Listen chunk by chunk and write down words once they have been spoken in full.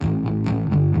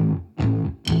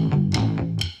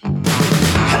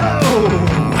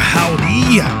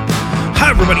Hi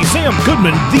everybody, Sam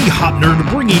Goodman, the Hop Nerd,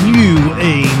 bringing you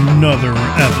another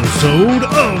episode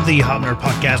of the Hop Nerd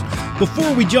Podcast.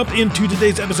 Before we jump into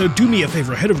today's episode, do me a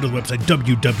favor, head over to the website,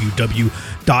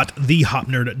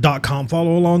 www.thehopnerd.com.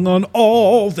 Follow along on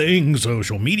all things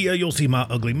social media. You'll see my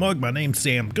ugly mug. My name's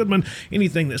Sam Goodman.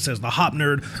 Anything that says the Hop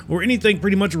Nerd or anything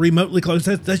pretty much remotely close,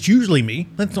 that's usually me.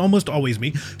 That's almost always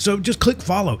me. So just click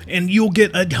follow and you'll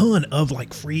get a ton of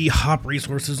free hop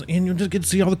resources, and you'll just get to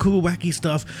see all the cool, wacky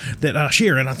stuff that I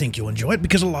share, and I think you'll enjoy it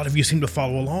because a lot of you seem to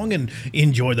follow along and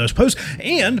enjoy those posts.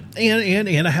 And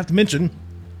I have to mention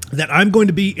that I'm going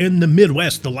to be in the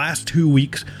Midwest the last 2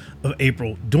 weeks of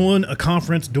April, doing a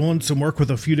conference, doing some work with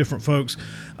a few different folks,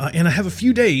 and I have a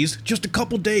few days, just a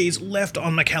couple days left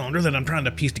on my calendar that I'm trying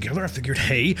to piece together. I figured,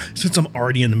 hey, since I'm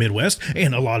already in the Midwest,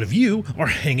 and a lot of you are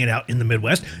hanging out in the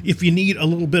Midwest, if you need a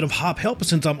little bit of hop help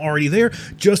since I'm already there,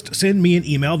 just send me an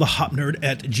email,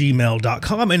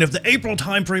 thehopnerd@gmail.com, and if the April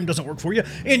time frame doesn't work for you,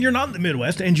 and you're not in the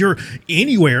Midwest, and you're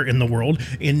anywhere in the world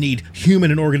and need human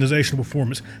and organizational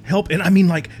performance help, and I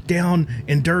mean down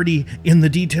and dirty in the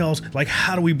details,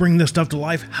 how do we bring this stuff to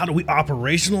life? How do we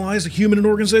operationalize human and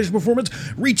organizational performance?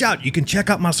 Reach out. You can check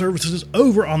out my services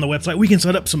over on the website. We can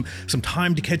set up some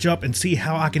time to catch up and see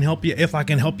how I can help you, if I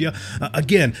can help you.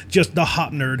 Again, just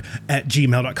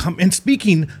thehopnerd@gmail.com. And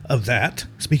speaking of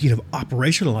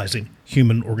operationalizing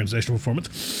human and organizational performance,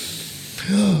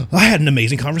 I had an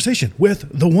amazing conversation with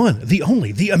the one, the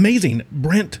only, the amazing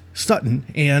Brent Sutton.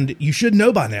 And you should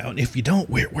know by now. And if you don't,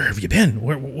 where have you been?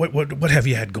 What have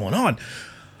you had going on?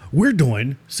 We're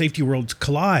doing Safety Worlds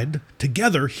Collide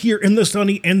together here in the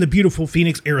sunny and the beautiful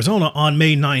Phoenix, Arizona on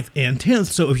May 9th and 10th.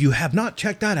 So if you have not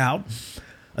checked that out,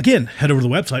 again, head over to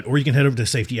the website, or you can head over to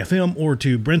Safety FM or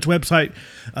to Brent's website.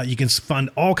 You can find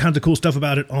all kinds of cool stuff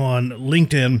about it on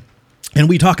LinkedIn. And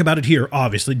we talk about it here,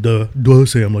 obviously. Duh,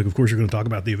 Sam. Of course you're going to talk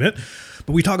about the event.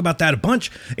 But we talk about that a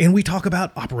bunch, and we talk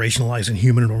about operationalizing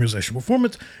human and organizational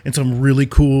performance and some really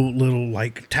cool little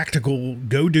tactical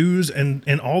go-dos and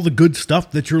all the good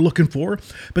stuff that you're looking for.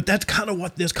 But that's kind of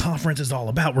what this conference is all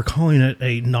about. We're calling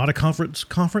it not a conference.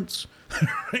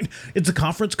 Right? It's a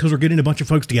conference because we're getting a bunch of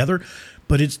folks together,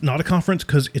 but it's not a conference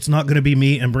because it's not going to be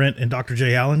me and Brent and Dr.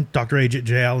 J. Allen. Dr. A.J.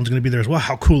 J. Allen's going to be there as well.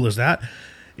 How cool is that?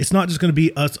 It's not just going to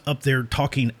be us up there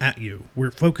talking at you.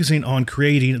 We're focusing on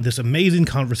creating this amazing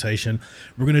conversation.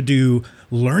 We're going to do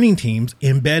learning teams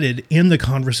embedded in the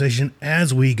conversation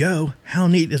as we go. How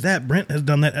neat is that? Brent has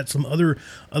done that at some other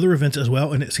events as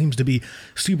well, and it seems to be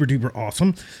super duper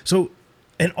awesome. So,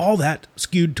 and all that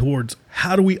skewed towards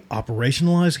how do we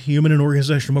operationalize human and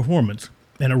organizational performance?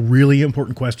 And a really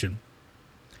important question,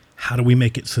 how do we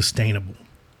make it sustainable?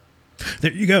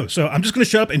 There you go. So I'm just going to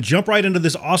shut up and jump right into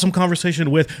this awesome conversation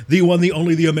with the one, the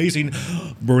only, the amazing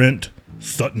Brent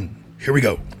Sutton. Here we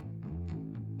go.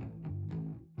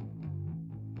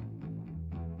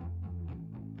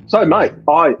 So, mate,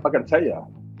 I got to tell you,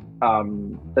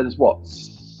 it is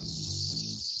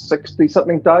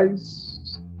 60-something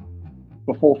days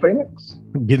before Phoenix?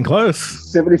 Getting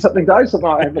close. 70-something days. So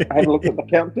I had a look at the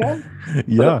countdown.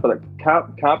 Yeah. But it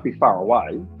can't be far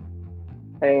away.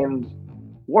 And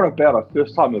what about a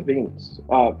first-time event?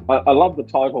 I love the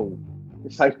title,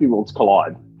 Safety Worlds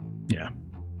Collide.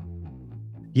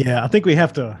 Yeah, I think we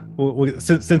have to.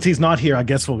 Since he's not here, I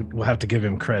guess we'll have to give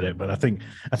him credit. But I think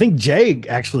Jay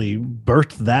actually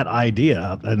birthed that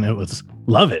idea, and it was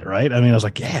love it, right? I mean, I was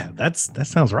like, yeah, that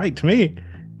sounds right to me.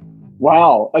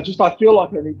 Wow, I feel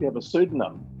like I need to have a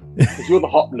pseudonym because you're the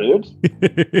hop nerd.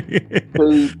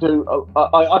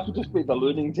 I could just be the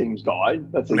learning teams guy.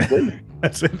 That's easy.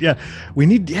 That's it. Yeah, we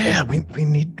need to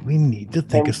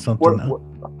think of something.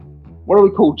 What do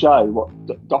we call Jay? What,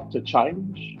 Dr.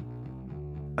 Change?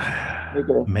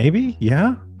 Maybe,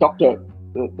 yeah. Doctor.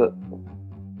 We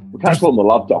can't call him the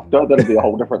love doctor. That'll be a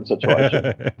whole different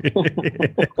situation.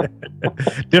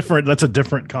 Different. That's a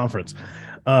different conference.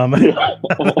 That's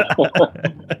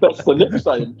the next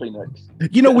day in Phoenix.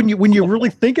 When you really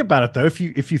think about it, though, if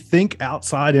you think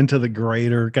outside into the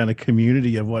greater kind of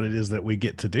community of what it is that we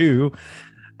get to do,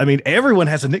 I mean, everyone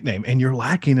has a nickname, and you're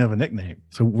lacking of a nickname.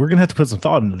 So we're gonna have to put some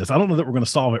thought into this. I don't know that we're gonna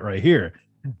solve it right here,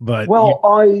 but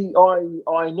I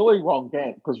annoy Ron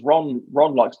Gant because Ron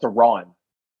likes to rhyme,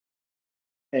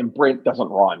 and Brent doesn't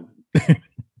rhyme,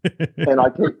 and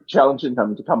I keep challenging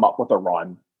him to come up with a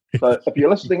rhyme. So if you're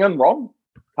listening in, Ron,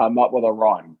 come up with a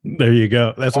rhyme. There you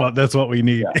go. That's what we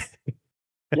need.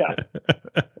 Yeah.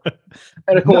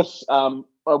 And of course, when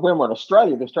we're in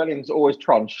Australia, the Australians always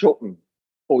try and shorten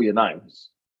all your names,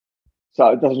 so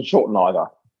it doesn't shorten either.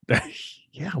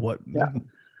 Yeah. What?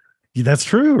 That's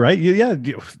true, right?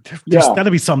 There's got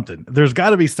to be something. There's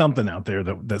got to be something out there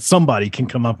that somebody can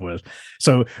come up with.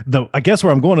 So, I guess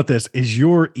where I'm going with this is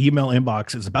your email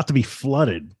inbox is about to be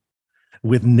flooded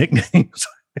with nicknames.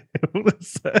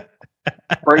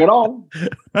 Bring it on.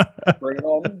 Bring it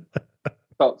on.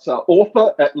 So it's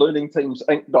author at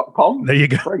learningteamsinc.com. There you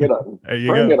go. Bring it in. There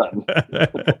you Bring go.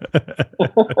 it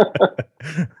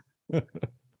in.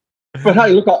 But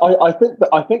hey, look, I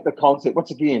think the concept,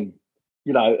 once again,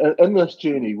 in this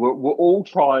journey, we're all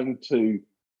trying to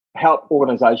help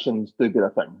organizations do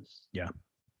better things. Yeah.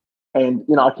 And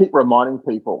I keep reminding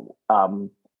people,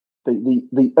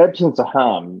 the absence of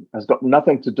harm has got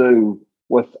nothing to do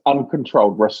with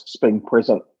uncontrolled risks being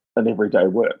present in everyday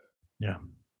work. Yeah.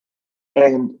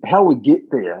 And how we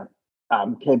get there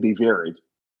can be varied.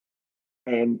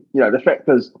 And the fact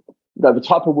is, the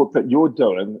type of work that you're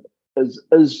doing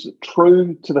is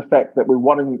true to the fact that we're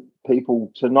wanting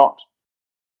people to not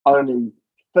only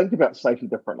think about safety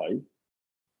differently,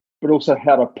 but also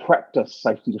how to practice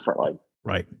safety differently.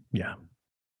 Right. Yeah.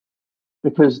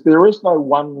 Because there is no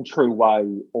one true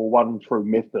way or one true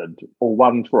method or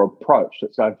one true approach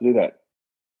that's going to do that.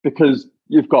 Because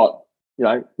you've got,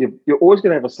 you're always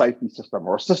going to have a safety system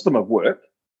or a system of work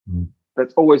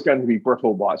that's always going to be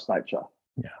brittle by its nature.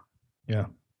 Yeah. Yeah.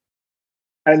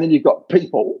 And then you've got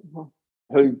people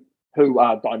who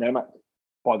are dynamic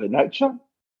by their nature.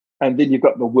 And then you've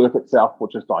got the work itself,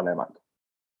 which is dynamic.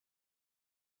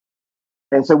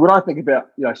 And so when I think about,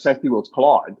 safety worlds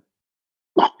collide,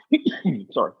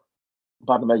 sorry,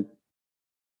 pardon me,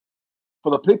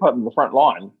 for the people in the front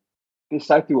line, their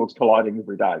safety worlds colliding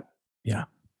every day. Yeah.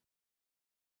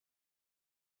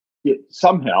 Yet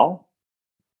somehow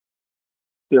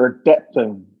they're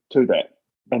adapting to that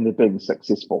and they're being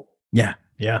successful. Yeah.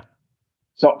 Yeah.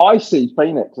 So I see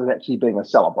Phoenix as actually being a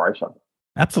celebration.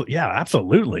 Absolutely. Yeah,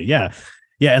 absolutely. Yeah.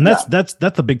 Yeah. And that's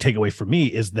the big takeaway for me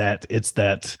is that it's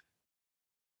that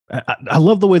I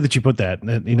love the way that you put that.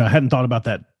 I hadn't thought about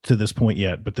that to this point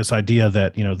yet, but this idea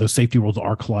that, those safety worlds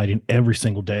are colliding every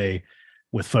single day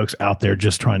with folks out there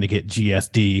just trying to get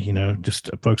GSD, just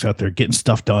folks out there getting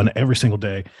stuff done every single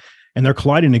day. And they're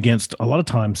colliding against a lot of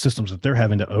times systems that they're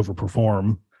having to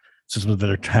overperform, systems that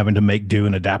are having to make do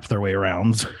and adapt their way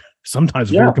around.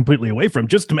 Sometimes we're completely away from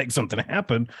just to make something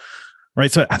happen. Right.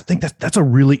 So I think that's a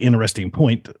really interesting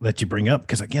point that you bring up,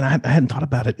 because again, I hadn't thought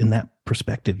about it in that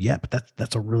perspective yet, but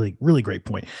that's a really, really great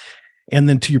point. And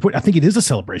then to your point, I think it is a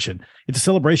celebration. It's a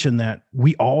celebration that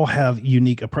we all have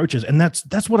unique approaches. And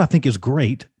that's what I think is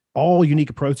great. All unique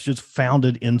approaches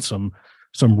founded in some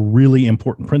really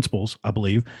important principles, I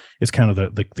believe, is kind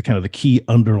of the key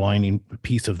underlying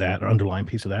piece of that.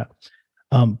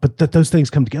 But that those things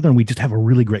come together and we just have a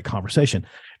really great conversation.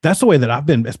 That's the way that I've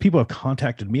been, as people have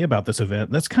contacted me about this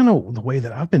event, that's kind of the way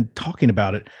that I've been talking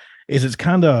about it, is it's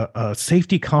kind of a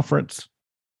safety conference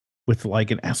with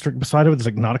like an asterisk beside it. It's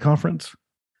like not a conference.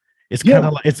 It's kind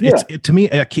of like, it's to me,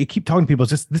 I keep talking to people,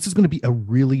 this is going to be a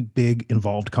really big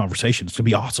involved conversation. It's going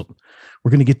to be awesome. We're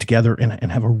going to get together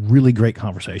and have a really great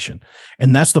conversation.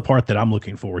 And that's the part that I'm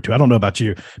looking forward to. I don't know about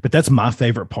you, but that's my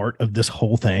favorite part of this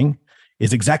whole thing,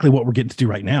 is exactly what we're getting to do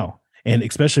right now. And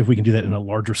especially if we can do that in a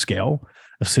larger scale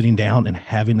of sitting down and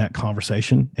having that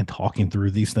conversation and talking through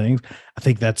these things, I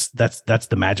think that's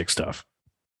the magic stuff.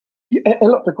 Yeah, and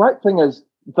look, the great thing is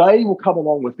they will come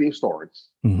along with their stories.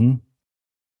 Mm-hmm.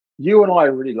 You and I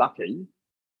are really lucky.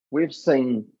 We've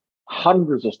seen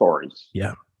hundreds of stories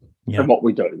in what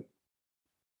we do.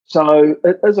 So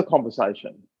it is a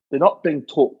conversation. They're not being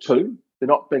talked to. They're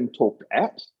not being talked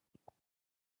at.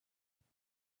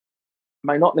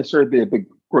 May not necessarily be a big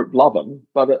group loving,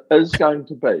 but it is going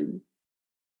to be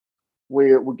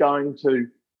where we're going to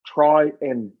try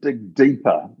and dig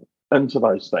deeper into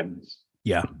those things.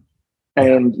 Yeah.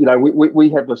 And, we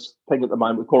have this thing at the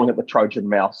moment, we're calling it the Trojan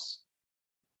mouse,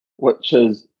 which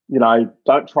is,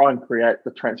 don't try and create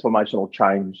the transformational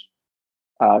change.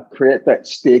 Create that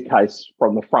staircase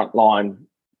from the front line,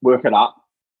 work it up,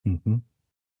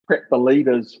 prep the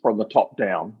leaders from the top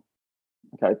down.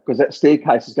 Okay, because that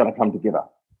staircase is going to come together.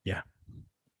 Yeah.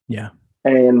 Yeah.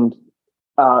 And,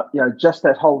 just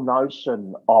that whole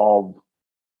notion of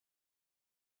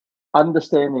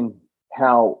understanding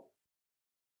how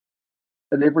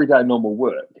in everyday normal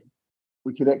work,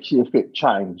 we can actually affect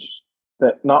change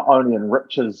that not only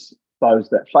enriches those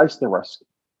that face the risk,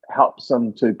 helps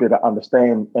them to better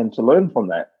understand and to learn from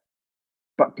that,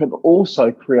 but can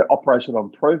also create operational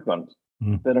improvement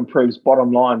that improves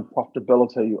bottom line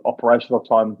profitability, operational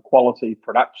time, quality,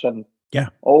 production,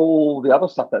 all the other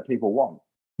stuff that people want.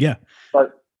 Yeah.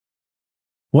 So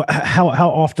Well, how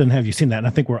often have you seen that? And I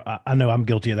think I know I'm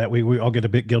guilty of that. We all get a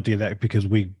bit guilty of that because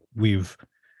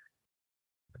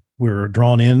we're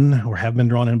drawn in or have been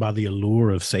drawn in by the allure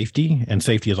of safety, and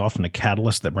safety is often a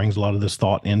catalyst that brings a lot of this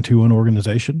thought into an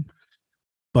organization.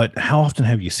 But how often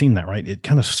have you seen that, right? It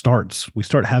kind of we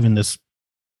start having this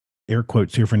air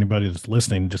quotes here for anybody that's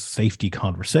listening, just safety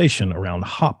conversation around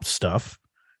hop stuff,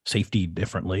 safety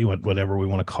differently, whatever we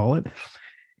want to call it.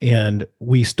 And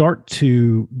we start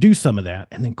to do some of that.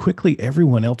 And then quickly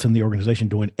everyone else in the organization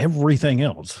doing everything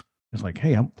else is like,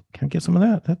 hey, can I get some of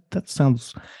that? That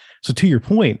sounds, so to your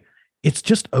point, it's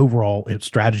just overall it's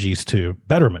strategies to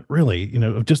betterment, really,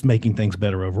 of just making things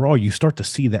better overall. You start to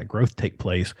see that growth take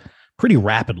place pretty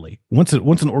rapidly. Once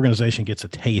an organization gets a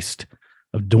taste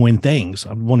of doing things,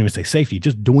 I won't even say safety,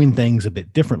 just doing things a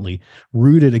bit differently,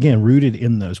 rooted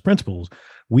in those principles,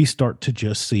 we start to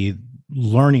just see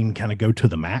learning kind of go to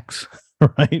the max,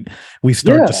 right? We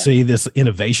start to see this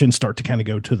innovation start to kind of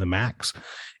go to the max.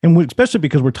 And especially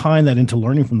because we're tying that into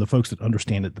learning from the folks that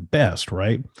understand it the best,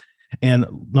 right? And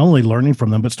not only learning from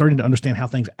them, but starting to understand how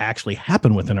things actually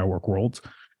happen within our work worlds.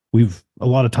 A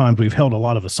lot of times we've held a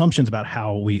lot of assumptions about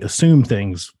how we assume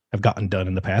things have gotten done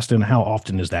in the past, and how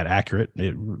often is that accurate?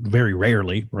 Very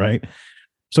rarely, right?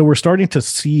 So we're starting to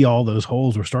see all those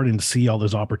holes. We're starting to see all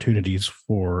those opportunities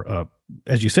for,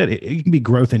 as you said, it can be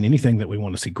growth in anything that we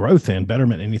want to see growth in,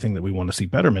 betterment, anything that we want to see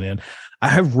betterment in. I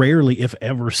have rarely, if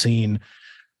ever, seen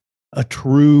a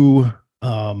true,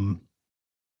 an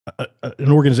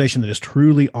organization that is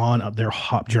truly on their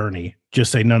hop journey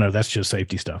just say, no, that's just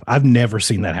safety stuff. I've never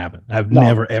seen that happen. I've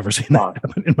never, ever seen that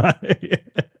happen in my,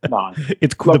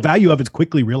 it's the value of it's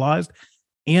quickly realized.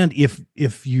 And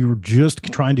if you're just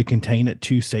trying to contain it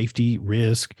to safety,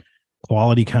 risk,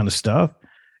 quality kind of stuff,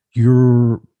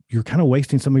 you're kind of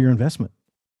wasting some of your investment,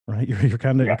 right? You're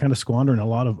kind of squandering a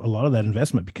lot of that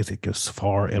investment because it goes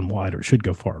far and wide, or it should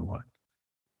go far and wide.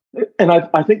 And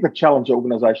I think the challenge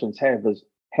organizations have is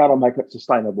how to make it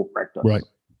sustainable practice. Right.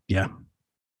 Yeah.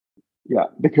 Yeah,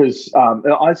 because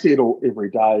I see it all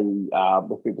every day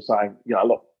with people saying,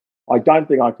 look, I don't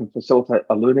think I can facilitate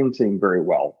a learning team very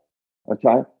well.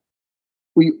 Okay.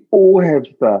 We all have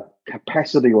the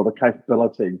capacity or the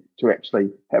capability to actually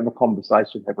have a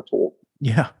conversation, have a talk.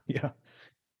 Yeah. Yeah.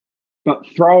 But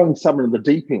throwing someone in the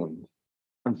deep end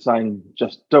and saying,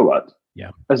 just do it,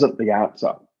 isn't the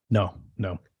answer. No.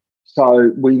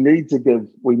 So we need to give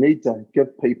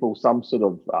people some sort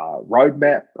of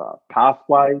roadmap,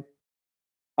 pathway.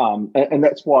 And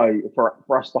that's why for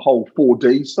us, the whole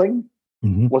 4Ds thing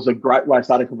was a great way of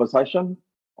starting a conversation.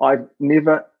 I've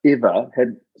never, ever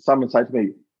had someone say to me,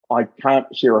 I can't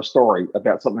share a story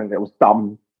about something that was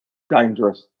dumb,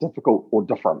 dangerous, difficult, or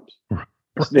different.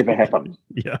 It's never happened.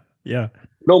 Yeah.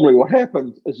 Normally what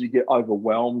happens is you get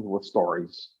overwhelmed with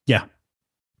stories. Yeah.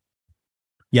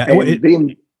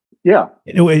 And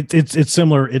it's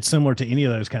similar to any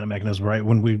of those kind of mechanisms, right?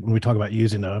 When we talk about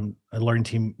using a learning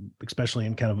team, especially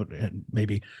in kind of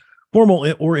maybe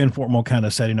formal or informal kind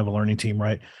of setting of a learning team,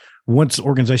 right? Once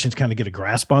organizations kind of get a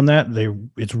grasp on that,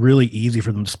 it's really easy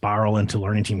for them to spiral into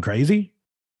learning team crazy,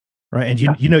 right? And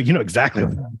you know exactly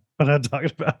what I'm talking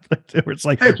about. It's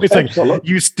like, wait a second,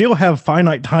 you still have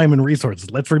finite time and resources.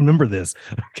 Let's remember this.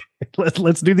 Okay.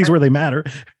 Let's do these where they matter.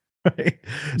 Right.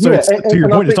 So to your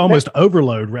point, it's almost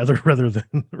overload rather than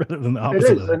the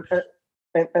opposite. It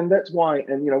is, and that's why.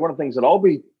 And one of the things that I'll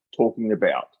be talking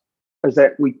about is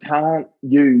that we can't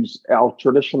use our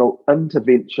traditional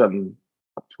intervention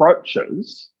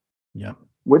approaches. Yeah.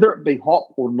 Whether it be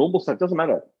hop or normal stuff, doesn't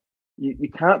matter. You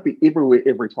can't be everywhere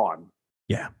every time.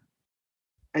 Yeah.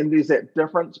 And there's that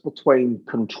difference between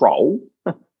control,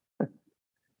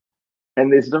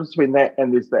 and there's a difference between that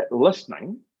and there's that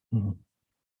listening. Mm-hmm.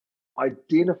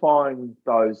 Identifying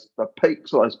the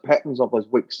peaks or those patterns of those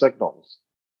weak signals,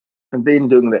 and then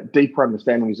doing that deeper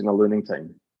understanding using a learning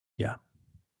team. Yeah.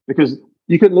 Because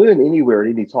you can learn anywhere at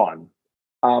any time.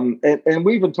 And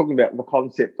we've been talking about the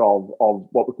concept of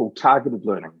what we call targeted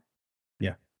learning.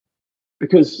 Yeah.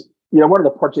 Because, one of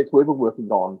the projects we've been working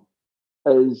on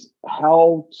is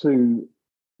how to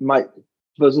make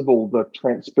visible the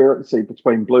transparency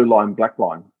between blue line, black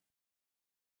line.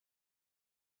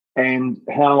 And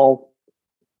how,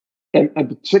 in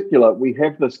particular, we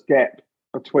have this gap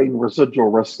between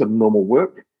residual risk and normal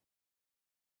work.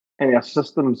 And our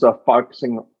systems are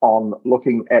focusing on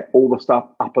looking at all the stuff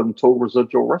up until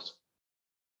residual risk.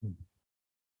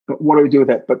 But what do we do with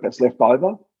that bit that's left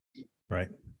over? Right.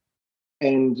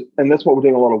 And that's what we're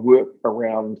doing a lot of work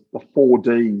around the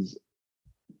 4Ds.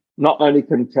 Not only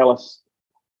can tell us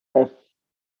if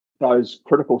those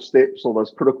critical steps or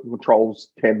those critical controls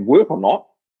can work or not,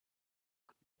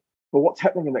 but what's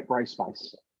happening in that grey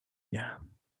space? Yeah.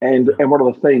 And what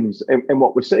are the themes? And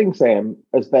what we're seeing, Sam,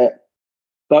 is that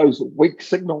those weak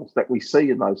signals that we see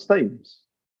in those themes,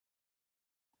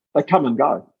 they come and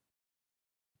go.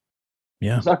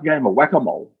 Yeah. It's like a game of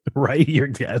whack-a-mole. Right.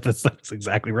 That's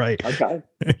exactly right. Okay.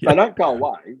 Yeah. They don't go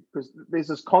away because there's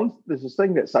this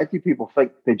thing that safety people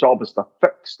think their job is to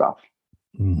fix stuff.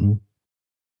 Mm-hmm.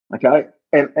 Okay.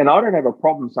 And I don't have a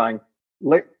problem saying,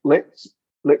 let's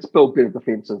build better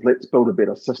defenses, let's build a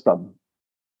better system.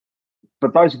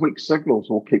 But those weak signals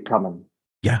will keep coming.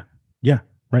 Yeah. Yeah.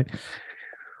 Right.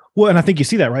 Well, and I think you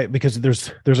see that, right? Because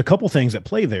there's a couple things at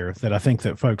play there that I think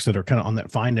that folks that are kind of on that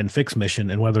find and fix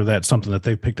mission, and whether that's something that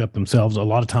they've picked up themselves, a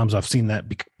lot of times I've seen that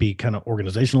be kind of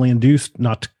organizationally induced,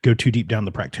 not to go too deep down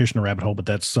the practitioner rabbit hole, but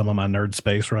that's some of my nerd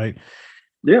space, right?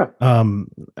 Yeah.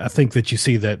 I think that you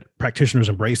see that practitioners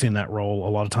embracing that role a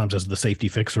lot of times as the safety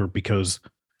fixer because,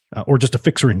 or just a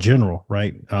fixer in general,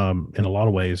 right? In a lot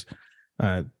of ways.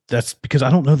 That's because I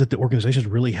don't know that the organizations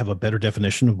really have a better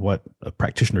definition of what a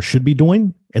practitioner should be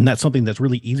doing. And that's something that's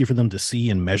really easy for them to see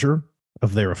and measure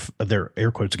of their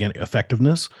air quotes again,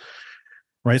 effectiveness.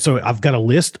 Right. So I've got a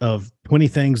list of 20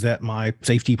 things that my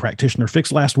safety practitioner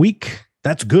fixed last week.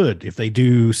 That's good. If they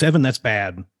do 7, that's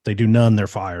bad. If they do none, they're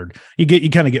fired. You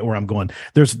kind of get where I'm going.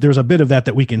 There's a bit of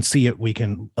that we can see it. We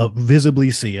can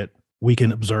visibly see it. We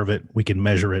can observe it. We can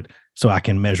measure it. So I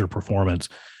can measure performance.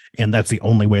 And that's the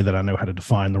only way that I know how to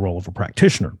define the role of a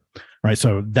practitioner, right?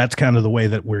 So that's kind of the way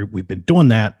that we've been doing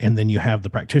that. And then you have the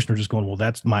practitioner just going, well,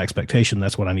 that's my expectation.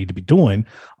 That's what I need to be doing.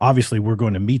 Obviously, we're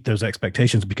going to meet those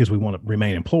expectations because we want to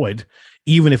remain employed,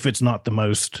 even if it's not the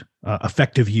most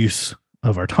effective use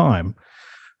of our time,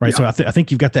 right? Yeah. So I think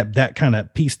you've got that kind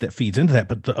of piece that feeds into that.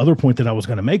 But the other point that I was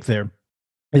going to make there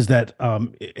is that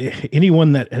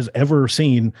anyone that has ever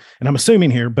seen, and I'm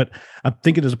assuming here, but I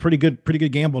think it is a pretty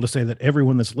good gamble to say that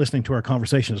everyone that's listening to our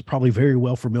conversation is probably very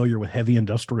well familiar with heavy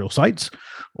industrial sites,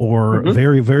 or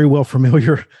very, very well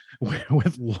familiar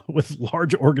with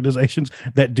large organizations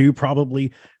that do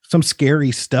probably some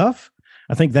scary stuff.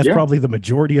 I think that's probably the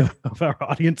majority of our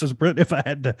audiences, Brent, if I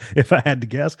had to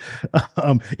guess.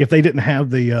 If they didn't have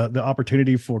the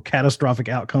opportunity for catastrophic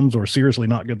outcomes or seriously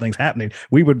not good things happening,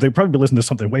 they'd probably be listening to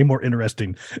something way more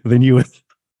interesting than you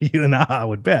and I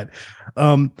would bet.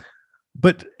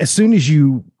 But as soon as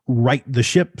you right the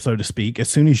ship, so to speak, as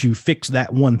soon as you fix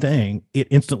that one thing, it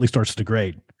instantly starts to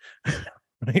degrade.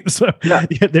 Right? So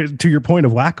to your point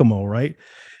of whack-a-mole, right?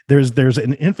 There's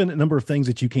an infinite number of things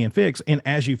that you can fix, and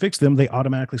as you fix them, they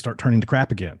automatically start turning to crap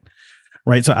again,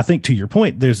 right? So I think to your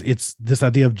point, it's this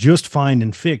idea of just find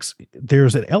and fix.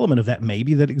 There's an element of that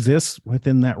maybe that exists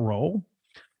within that role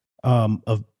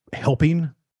of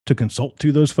helping to consult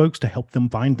to those folks to help them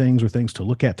find things or things to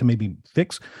look at to maybe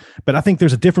fix. But I think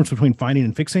there's a difference between finding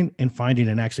and fixing and finding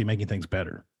and actually making things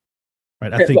better,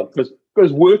 right? I think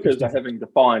because workers are having to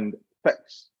find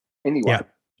fix anyway.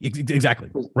 Yeah,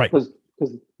 exactly, right. Because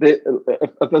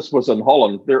if this was in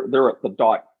Holland, they're at the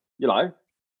dike,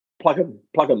 plugging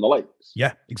the leaks.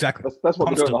 Yeah, exactly. That's what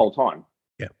they're doing the whole time.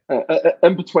 Yeah.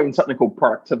 In between something called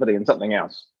productivity and something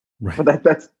else. Right. But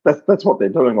that's what they're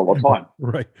doing all the time.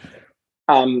 Right.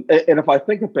 And if I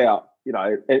think about,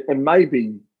 and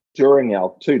maybe during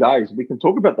our 2 days, we can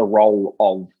talk about the role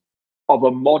of a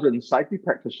modern safety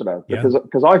practitioner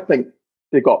because I think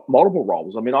they've got multiple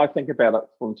roles. I mean, I think about it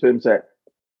from terms that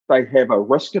they have a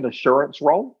risk and assurance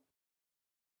role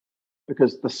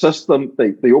because the system,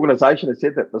 the organization has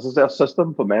said that this is our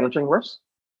system for managing risk.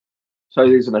 So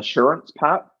there's an assurance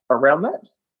part around that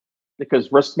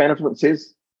because risk management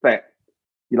says that,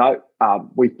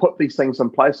 we've put these things in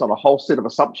place on a whole set of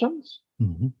assumptions.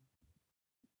 Mm-hmm.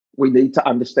 We need to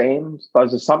understand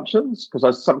those assumptions because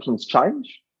those assumptions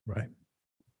change. Right.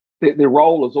 Their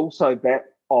role is also that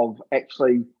of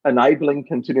actually enabling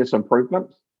continuous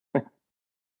improvement.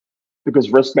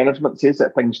 Because risk management says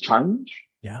that things change.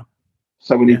 Yeah.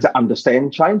 So we need to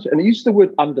understand change. And it uses the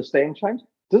word understand change.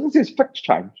 It doesn't say fix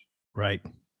change. Right.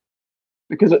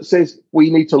 Because it says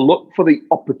we need to look for the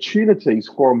opportunities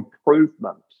for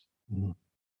improvement. Mm.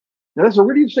 Now, that's a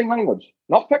really interesting language.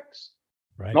 Not fix,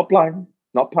 not blame,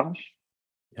 not punish.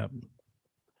 Yep.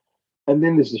 And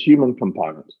then there's the human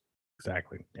component.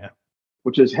 Exactly. Yeah.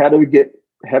 Which is how do we get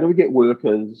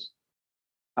workers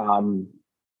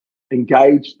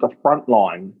engage the front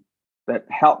line that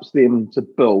helps them to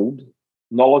build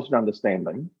knowledge and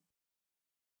understanding,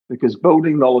 because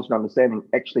building knowledge and understanding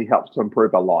actually helps to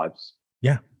improve our lives.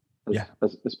 Yeah.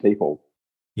 As people.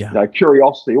 Yeah.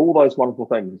 Curiosity, all those wonderful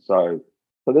things. So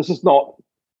this is not,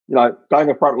 going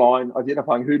the front line,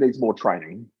 identifying who needs more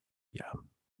training. Yeah.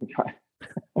 Okay.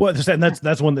 Well,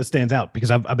 that's one that stands out because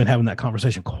I've been having that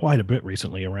conversation quite a bit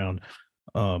recently around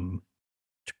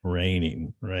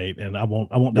training, right? And I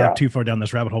won't dive too far down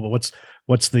this rabbit hole, but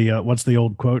what's the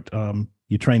old quote?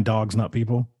 You train dogs, not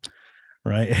people,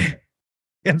 right?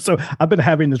 And so I've been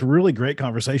having this really great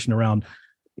conversation around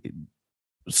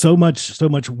so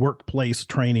much workplace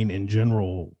training in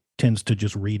general tends to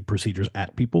just read procedures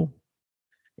at people,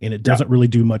 and it doesn't really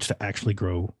do much to actually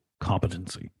grow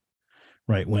competency.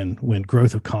 Right. When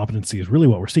growth of competency is really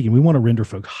what we're seeking, we want to render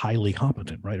folks highly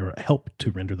competent, right? Or help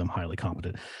to render them highly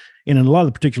competent. And in a lot of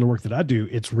the particular work that I do,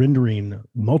 it's rendering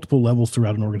multiple levels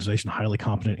throughout an organization highly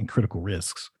competent in critical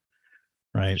risks,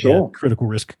 right? Sure. And critical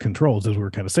risk controls, as we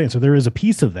were kind of saying. So there is a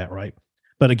piece of that, right?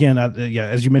 But again,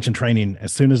 as you mentioned, training.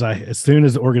 As soon as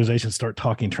the organizations start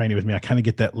talking training with me, I kind of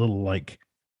get that little like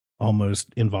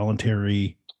almost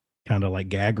involuntary kind of like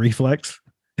gag reflex.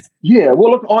 Yeah.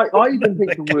 Well, look, I even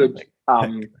think the word.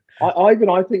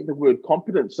 I think the word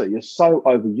competency is so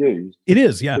overused. It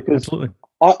is, yeah, absolutely.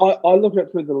 I look at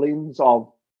it through the lens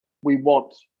of we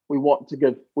want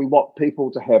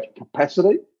people to have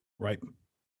capacity, right,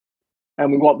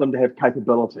 and we want them to have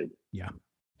capability. Yeah.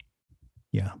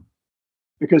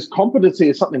 Because competency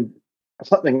is something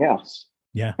else.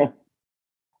 Yeah.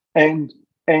 and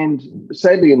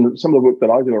sadly, in some of the work that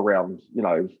I do around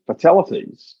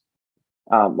fatalities,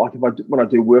 like when I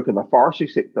do work in the forestry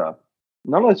sector.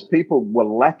 None of those people were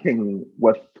lacking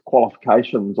with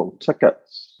qualifications or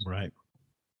tickets, right,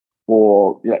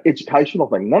 or educational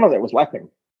thing. None of that was lacking.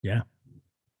 Yeah.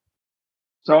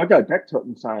 So I go back to it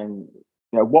and saying,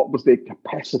 what was their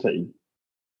capacity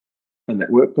in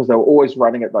that work? Because they were always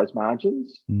running at those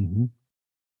margins. Mm-hmm.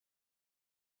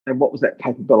 And what was that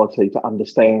capability to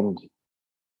understand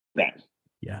that?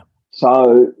 Yeah.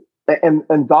 So,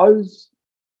 and those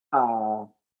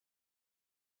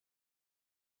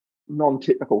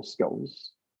non-technical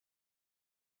skills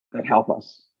that help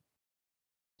us.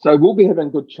 So we'll be having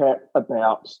a good chat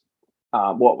about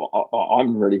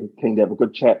I'm really keen to have a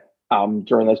good chat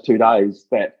during those 2 days,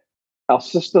 that our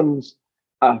systems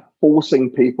are forcing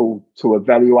people to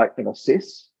evaluate and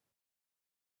assess,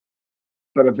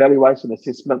 but evaluation and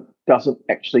assessment doesn't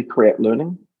actually create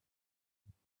learning.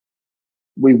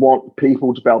 We want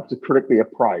people to be able to critically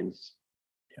appraise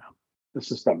the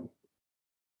system.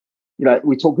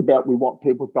 We talk about we want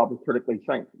people to be able to critically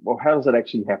think. Well, how does that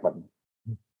actually happen?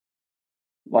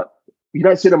 Like, you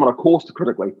don't set them on a course to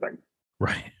critically think.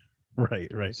 Right.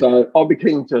 So I'll be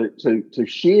keen to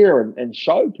share and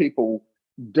show people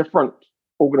different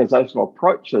organizational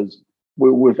approaches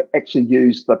where we've actually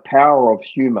used the power of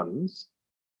humans,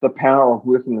 the power of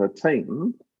working in a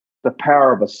team, the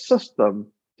power of a system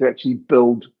to actually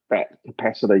build that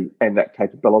capacity and that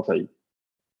capability.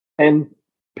 And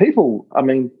people,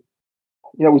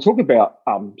 we talk about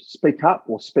speak up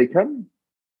or speak in.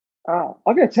 I'm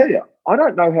going to tell you, I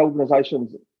don't know how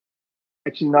organizations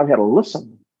actually know how to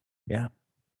listen. Yeah.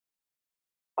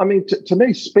 To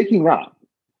me, speaking up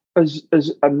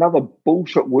is another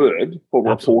bullshit word for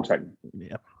reporting.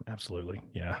 Yeah, absolutely.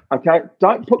 Yeah. Okay.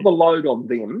 Don't put the load on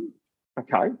them.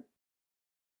 Okay.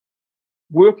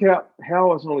 Work out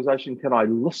how, as an organization, can I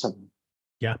listen?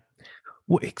 Yeah.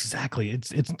 Well, exactly. It's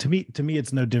to me,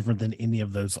 it's no different than any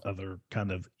of those other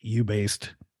kind of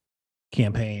U-based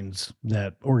campaigns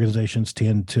that organizations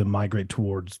tend to migrate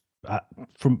towards.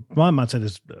 From my mindset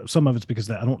is some of it's because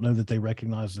I don't know that they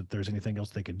recognize that there's anything else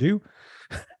they could do.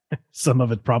 Some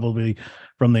of it probably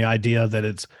from the idea that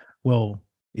it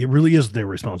really is their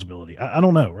responsibility. I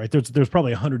don't know, right? There's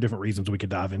probably 100 different reasons we could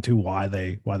dive into why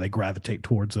they gravitate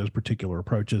towards those particular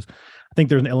approaches. I think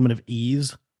there's an element of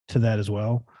ease to that as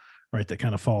well, right? That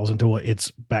kind of falls into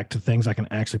it's back to things I can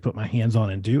actually put my hands on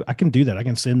and do. I can do that. I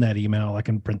can send that email. I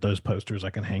can print those posters. I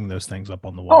can hang those things up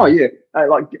on the wall. Oh yeah.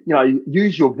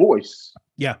 Use your voice.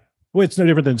 Yeah. Well, it's no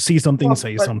different than see something,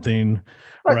 say something.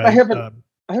 Right. I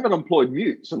haven't employed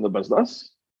mutes in the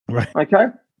business. Right. Okay.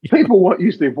 Yeah. People won't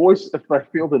use their voice if they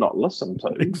feel they're not listened to.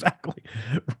 Exactly.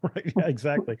 Right. Yeah,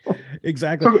 exactly.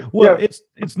 Well,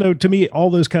 to me, all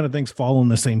those kind of things fall in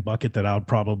the same bucket that I would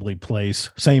probably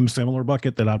place, similar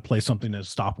bucket that I'd place something as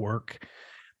stop work,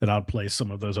 that I'd place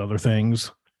some of those other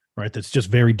things, right? That's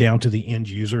just very down to the end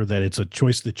user, that it's a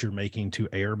choice that you're making to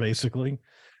air, basically,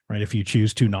 right? If you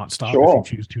choose to not stop,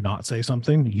 if you choose to not say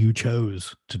something, you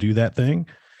chose to do that thing.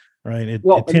 Right. It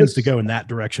tends to go in that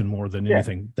direction more than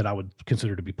anything that I would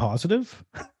consider to be positive.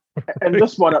 And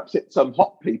this might upset some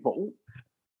hot people,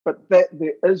 but that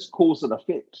there is cause and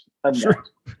effect in that.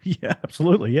 Yeah,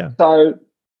 absolutely. Yeah. So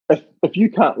if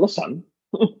you can't listen,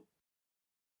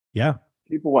 yeah,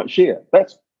 people won't share.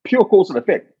 That's pure cause and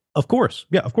effect. Of course.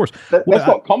 Yeah, of course. That's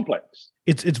not complex.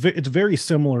 It's very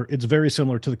similar. It's very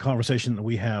similar to the conversation that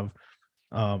we have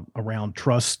around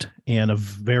trust, and a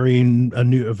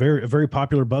very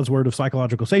popular buzzword of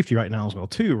psychological safety right now as well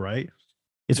too, right?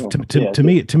 It's to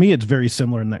me it's very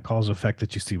similar in that cause effect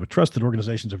that you see with trust, that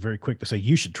organizations are very quick to say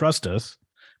you should trust us,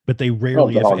 but they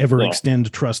rarely if ever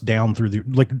extend trust down through the,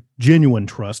 like, genuine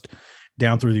trust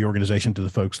down through the organization to the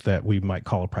folks that we might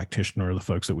call a practitioner, or the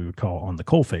folks that we would call on the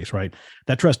coalface, right?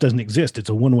 That trust doesn't exist. It's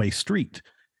a one-way street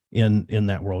in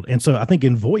that world. And so I think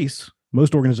in voice,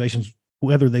 most organizations,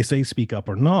 whether they say speak up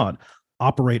or not,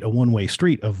 operate a one-way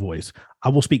street of voice. I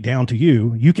will speak down to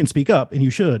you. You can speak up, and you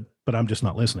should, but I'm just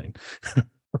not listening.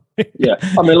 Yeah.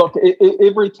 I mean, look,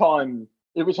 every time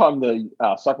the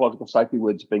psychological safety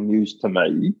words are being used to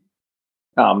me,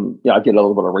 I get a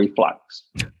little bit of reflux.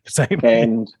 Same.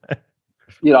 And,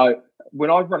 when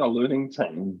I run a learning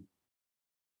team,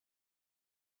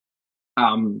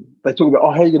 they talk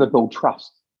about, how are you going to build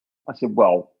trust? I said,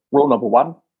 well, rule number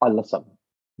one, I listen.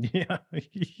 Yeah.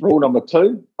 Rule number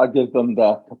two, I give them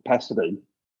the capacity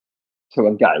to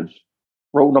engage.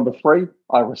 Rule number three,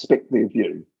 I respect their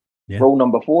view. Yeah. Rule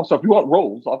number four. So if you want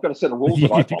rules, I've got a set of rules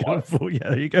that I follow. Yeah,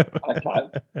 there you go. Okay.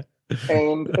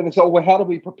 And so, well, how do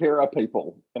we prepare our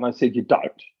people? And I said, you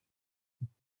don't.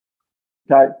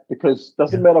 Okay, because it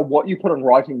doesn't matter what you put in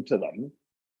writing to them,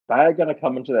 they're going to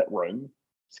come into that room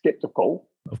skeptical,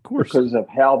 of course, because of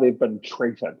how they've been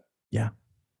treated. Yeah.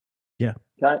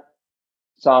 Okay.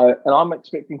 So, and I'm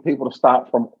expecting people to start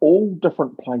from all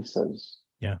different places.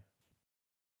 Yeah.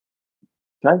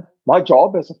 Okay. My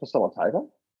job as a facilitator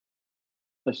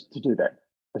is to do that,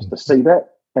 is to see that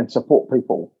and support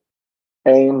people.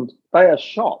 And they are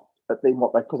shocked at them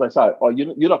because they say, "Oh,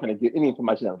 you're not going to get any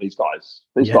information out of these guys.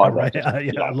 These guys are just,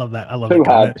 I love that. I love too that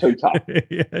hard, too tough."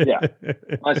 Yeah.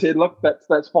 I said, "Look,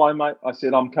 that's fine, mate." I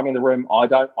said, "I'm coming in the room. I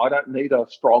don't need a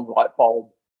strong light bulb.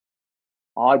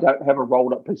 I don't have a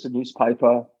rolled up piece of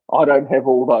newspaper. I don't have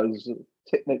all those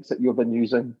techniques that you've been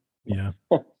using. Yeah.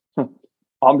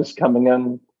 I'm just coming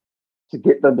in to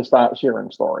get them to start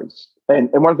sharing stories."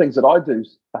 And one of the things that I do,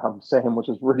 Sam, which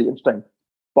is really interesting,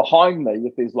 behind me,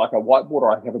 if there's like a whiteboard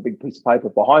or I have a big piece of paper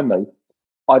behind me,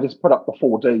 I just put up the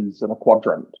 4 Ds in a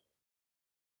quadrant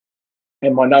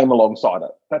and my name alongside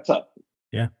it. That's it.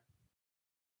 Yeah.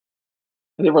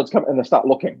 And everyone's coming and they start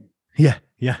looking. Yeah.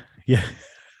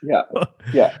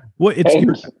 Well,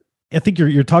 I think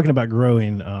you're talking about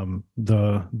growing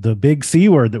the big C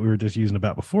word that we were just using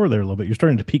about before there a little bit. You're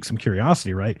starting to pique some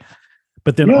curiosity, right?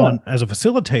 But then as a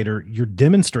facilitator, you're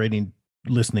demonstrating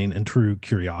listening and true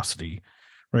curiosity,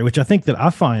 right? Which I think that I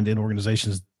find in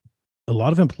organizations, a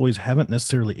lot of employees haven't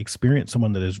necessarily experienced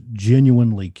someone that is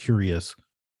genuinely curious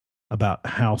about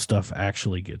how stuff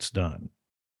actually gets done.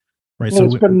 Right. Well, so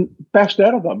it's been bashed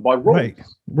out of them by rules.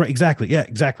 Right. Exactly. Yeah,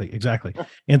 exactly.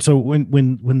 And so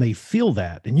when they feel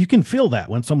that, and you can feel that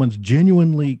when someone's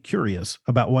genuinely curious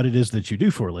about what it is that you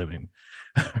do for a living,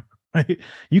 right?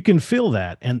 You can feel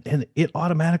that, and it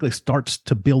automatically starts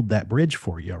to build that bridge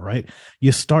for you, right?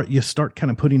 You start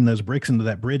kind of putting those bricks into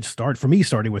that bridge.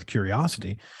 Starting with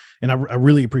curiosity. And I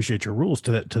really appreciate your rules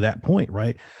to that point,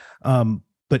 right?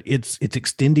 But it's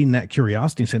extending that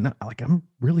curiosity and saying, no, like, I'm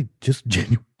really just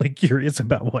genuinely curious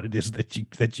about what it is that you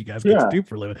guys get to do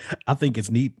for a living. I think it's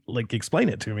neat. Like, explain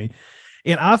it to me.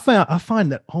 And I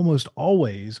find that almost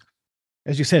always,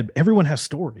 as you said, everyone has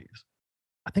stories.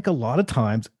 I think a lot of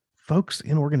times folks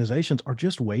in organizations are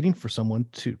just waiting for someone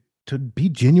to be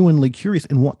genuinely curious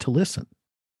and want to listen.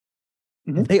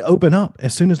 Mm-hmm. They open up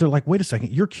as soon as they're like, wait a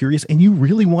second, you're curious and you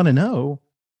really want to know.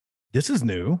 This is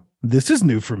new. This is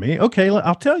new for me. Okay,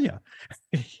 I'll tell you.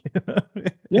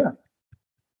 Yeah.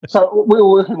 So we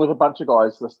were working with a bunch of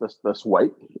guys this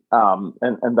week, and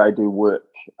they do work,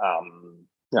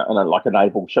 in a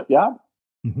naval shipyard.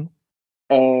 Mm-hmm.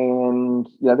 And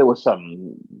there was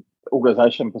some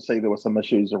organization perceived there were some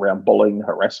issues around bullying,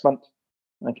 harassment.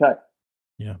 Okay.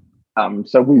 Yeah.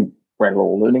 So we ran a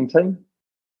little learning team,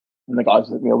 and the guys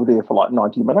were there for like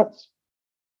 90 minutes,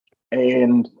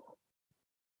 and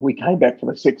we came back for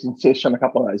the second session a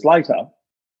couple of days later,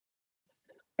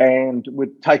 and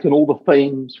we'd taken all the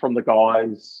themes from the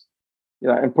guys,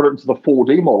 and put it into the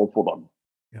 4D model for them.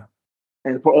 Yeah.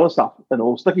 And put other stuff in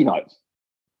all sticky notes.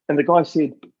 And the guy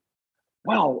said,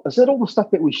 "Wow, is that all the stuff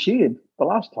that we shared the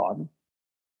last time?"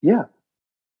 Yeah.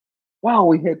 Wow,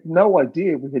 we had no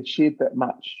idea we had shared that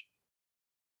much.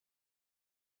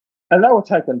 And they were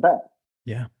taken back.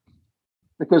 Yeah.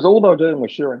 Because all they were doing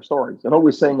was sharing stories, and all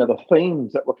we're seeing are the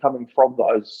themes that were coming from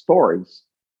those stories.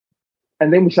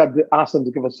 And then we started to ask them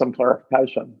to give us some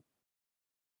clarification.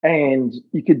 And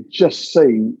you could just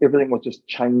see everything was just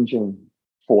changing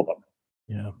for them.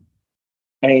 Yeah.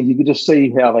 And you could just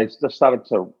see how they just started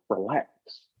to relax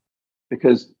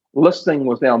because listening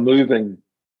was now moving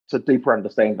to deeper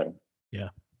understanding. Yeah.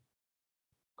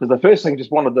 Because the first thing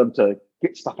just wanted them to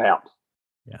get stuff out.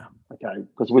 Yeah. Okay.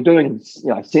 Because we're doing,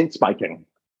 sense making.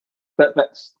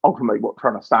 That's ultimately what we're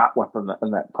trying to start with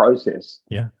in that process.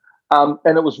 Yeah.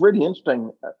 And it was really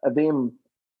interesting. Then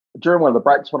during one of the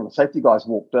breaks, one of the safety guys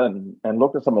walked in and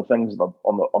looked at some of the things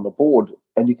on the board,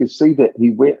 and you could see that he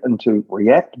went into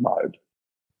react mode,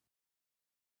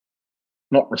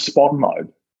 not respond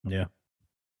mode. Yeah.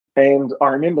 And I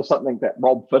remember something that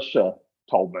Rob Fisher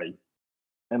told me,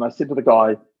 and I said to the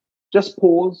guy, "Just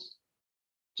pause,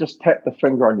 just tap the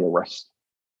finger on your wrist,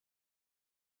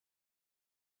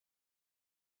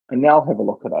 and now have a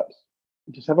look at it.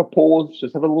 Just have a pause,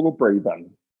 just have a little breathe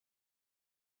in,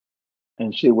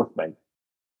 and share with me."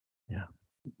 Yeah.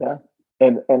 Yeah.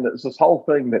 And it's this whole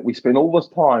thing that we spend all this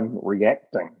time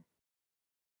reacting.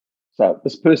 So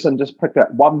this person just picked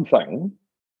up one thing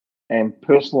and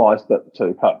personalized it to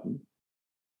him.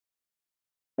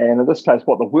 And in this case,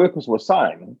 what the workers were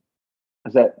saying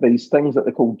is that these things that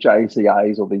they call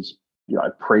JCAs or these,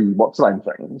 what's the name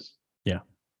things. Yeah.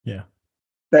 Yeah.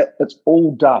 That it's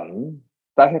all done.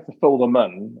 They have to fill them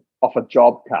in off a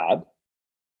job card.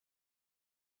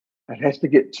 It has to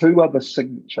get 2 other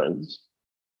signatures.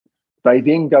 They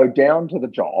then go down to the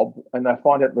job and they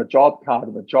find out the job card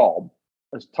of the job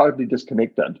is totally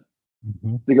disconnected.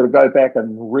 Mm-hmm. They've got to go back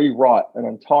and rewrite an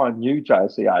entire new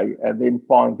JCA and then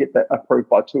get that approved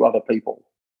by 2 other people.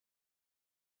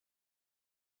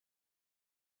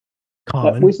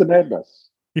 Common. Like, where's the madness?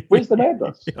 Where's the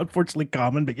madness? Unfortunately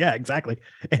common, but yeah, exactly.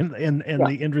 And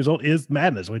the end result is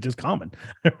madness, which is common.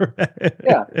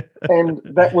 Yeah. And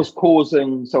that was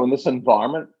causing, so in this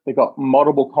environment, they got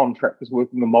multiple contractors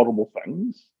working on multiple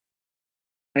things.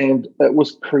 And it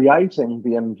was creating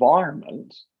the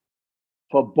environment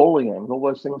for bullying and all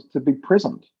those things to be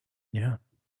present. Yeah.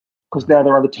 Because now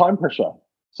they're under time pressure.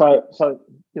 So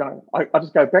I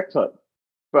just go back to it.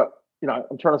 But,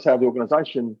 I'm trying to say the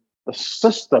organization, the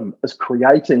system is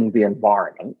creating the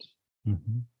environment.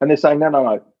 Mm-hmm. And they're saying,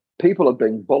 no, people are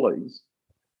being bullies.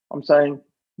 I'm saying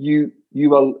you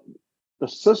are, the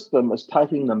system is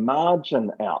taking the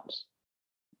margin out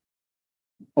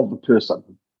of the person.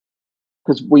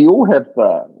 Because we all have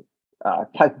the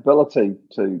capability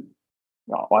to,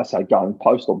 I say going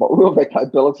postal, but we all have the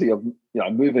capability of,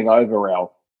 moving over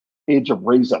our edge of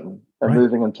reason and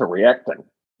moving into reacting.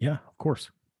 Yeah, of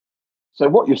course. So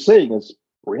what you're seeing is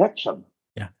reaction.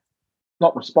 Yeah.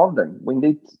 Not responding. We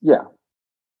need, yeah.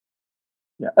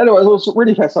 Anyway, it was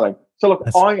really fascinating. So look,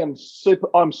 I'm super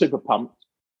pumped.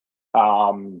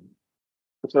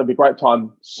 It's going to be a great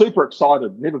time. Super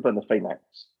excited. Never been to Phoenix.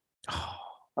 Oh,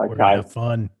 okay. We're gonna have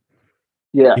fun.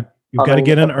 Yeah. You've got to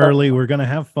get in early. We're going to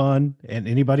have fun. And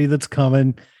anybody that's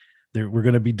coming, we're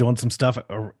going to be doing some stuff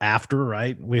after,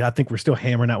 right? I think we're still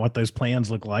hammering out what those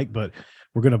plans look like, but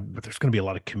there's going to be a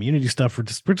lot of community stuff. We're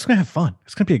just going to have fun.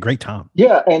 It's going to be a great time.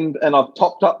 Yeah. And I've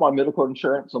topped up my medical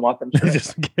insurance and life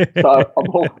insurance. So I'm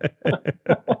all,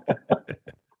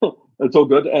 it's all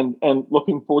good. And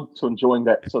looking forward to enjoying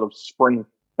that sort of spring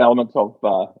element of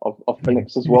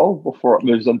Phoenix as well before it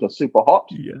moves into super hot.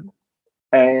 Yeah.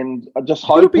 And I just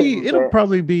hope it'll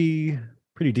probably be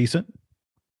pretty decent.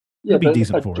 Yeah, it'll be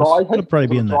decent for us. It'll probably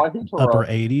be in the upper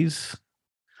 80s.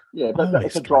 Yeah, but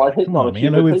it's a dry heat, not a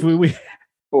humid heat.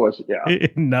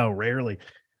 No, rarely.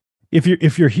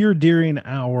 If you're here during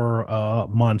our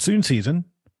monsoon season,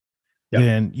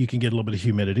 then you can get a little bit of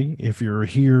humidity. If you're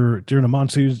here during a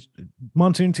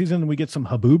monsoon season, we get some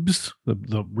haboobs,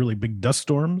 the really big dust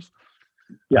storms.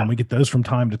 Yeah, we get those from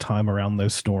time to time around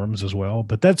those storms as well.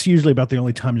 But that's usually about the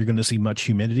only time you're going to see much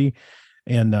humidity.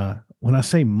 And when I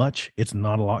say much, it's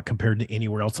not a lot compared to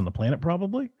anywhere else on the planet,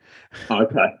 probably.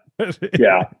 Okay.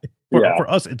 Yeah. For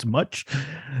us, it's much,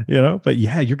 But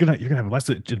yeah, you're gonna have less.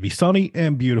 It'll be sunny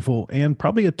and beautiful, and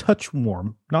probably a touch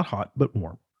warm, not hot, but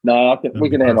warm. No, we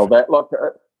can handle that. Look,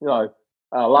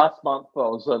 last month I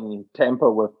was in Tampa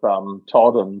with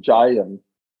Todd and Jay, and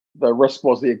the risk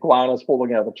was the iguanas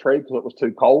falling out of the tree because it was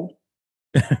too cold.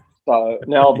 So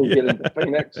now I'll be getting to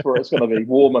Phoenix where it's going to be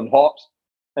warm and hot,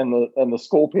 and the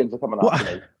scorpions are coming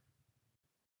after me.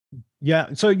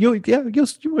 Yeah, so you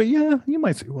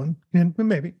might see one,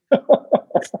 maybe.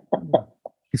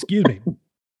 Excuse me.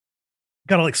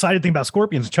 Got all excited thinking about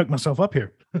scorpions. Chuck myself up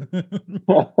here.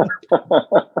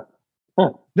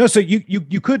 No, so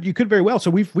you could very well.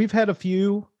 So we've had a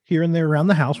few here and there around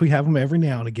the house. We have them every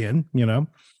now and again.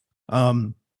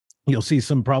 You'll see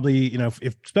some probably.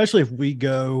 Especially if we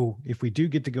do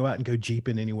get to go out and go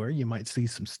jeeping anywhere, you might see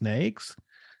some snakes.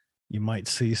 You might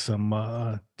see some,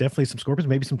 definitely some scorpions,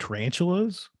 maybe some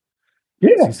tarantulas.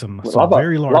 Yeah, See some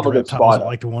very large love a good reptiles that spider.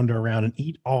 like to wander around and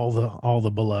eat all the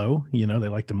below. You know, they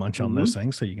like to munch on those Hmm.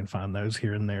 things, so you can find those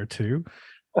here and there too.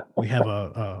 We have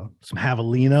some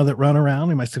javelina that run around.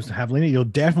 You might see some javelina. You'll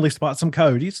definitely spot some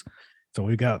coyotes. So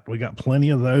we got plenty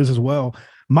of those as well.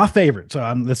 My favorite. So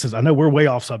I know we're way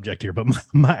off subject here, but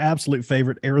my absolute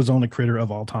favorite Arizona critter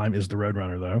of all time is the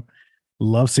roadrunner. Though,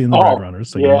 love seeing the Oh, roadrunners.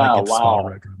 So you might yeah, get to spot a wow.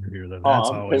 roadrunner here. Though Oh, that's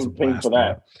I'm always a keen for blast too.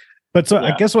 that. But so I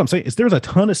Yeah. guess what I'm saying is there's a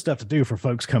ton of stuff to do for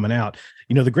folks coming out.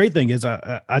 You know, the great thing is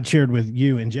I shared with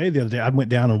you and Jay the other day. I went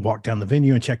down and walked down the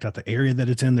venue and checked out the area that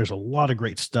it's in. There's a lot of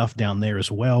great stuff down there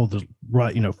as well. There's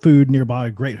right, food nearby,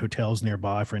 great hotels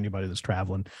nearby for anybody that's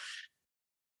traveling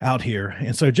out here.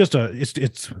 And so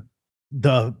it's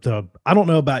the I don't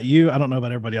know about you, I don't know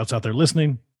about everybody else out there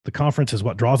listening. The conference is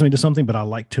what draws me to something, but I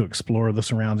like to explore the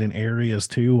surrounding areas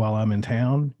too while I'm in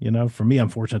town. For me, I'm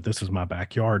fortunate this is my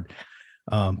backyard.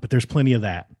 But there's plenty of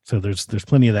that. So there's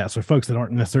plenty of that. So folks that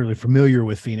aren't necessarily familiar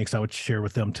with Phoenix, I would share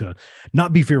with them to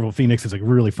not be fearful. Phoenix is a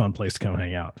really fun place to come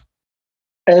hang out.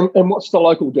 And what's the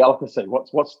local delicacy?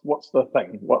 What's the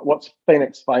thing? What's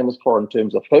Phoenix famous for in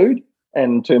terms of food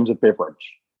and in terms of beverage?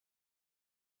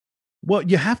 Well,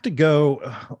 you have to go.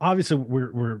 Obviously,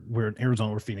 we're in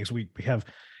Arizona, we're Phoenix. We have,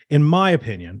 in my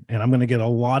opinion, and I'm going to get a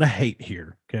lot of hate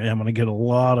here. Okay, I'm going to get a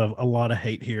lot of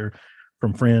hate here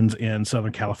from friends in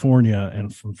Southern California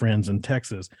and from friends in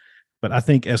Texas. But I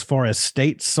think as far as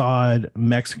stateside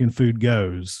Mexican food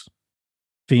goes,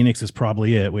 Phoenix is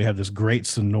probably it. We have this great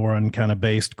Sonoran kind of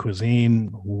based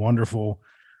cuisine, wonderful.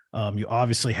 You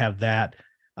obviously have that.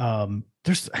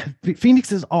 There's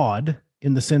Phoenix is odd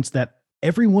in the sense that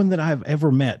everyone that I've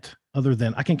ever met, other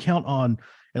than I can count on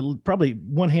probably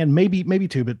one hand, maybe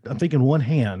two, but I'm thinking one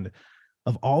hand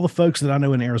of all the folks that I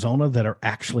know in Arizona that are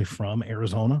actually from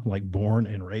Arizona, like born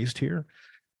and raised here.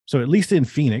 So at least in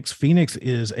Phoenix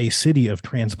is a city of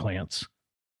transplants.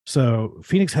 So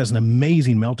Phoenix has an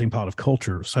amazing melting pot of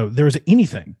culture. So there's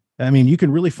anything. I mean, you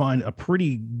can really find a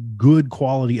pretty good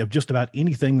quality of just about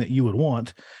anything that you would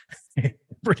want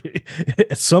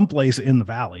at some place in the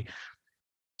valley.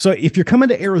 So if you're coming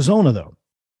to Arizona, though,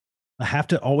 I have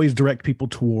to always direct people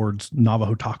towards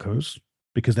Navajo tacos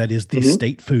because that is the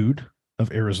state food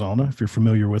of Arizona. If you're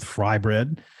familiar with fry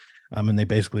bread, and they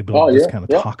basically build this kind of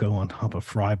taco on top of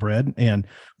fry bread. And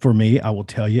for me, I will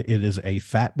tell you, it is a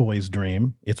fat boy's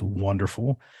dream. It's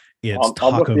wonderful. It's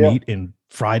taco meat and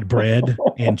fried bread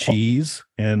and cheese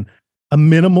and a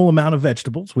minimal amount of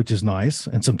vegetables, which is nice,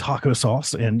 and some taco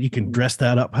sauce. And you can dress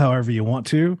that up however you want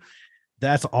to.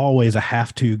 That's always a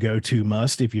have to go to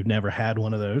must if you've never had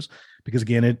one of those, because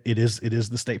again, it is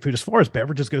the state food. As far as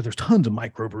beverages go, there's tons of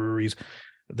microbreweries.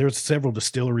 There's several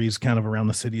distilleries kind of around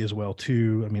the city as well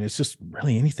too. I mean, it's just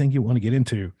really anything you want to get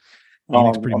into.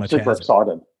 Phoenix pretty much super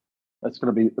excited. It's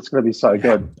gonna be so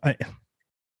good.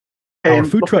 Our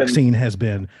food truck scene has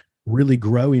been really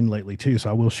growing lately too. So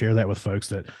I will share that with folks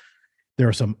that there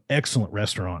are some excellent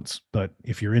restaurants, but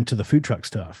if you're into the food truck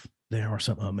stuff, there are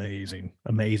some amazing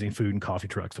food and coffee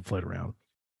trucks that float around.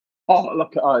 Oh,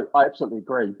 look, I absolutely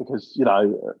agree because,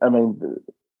 I mean,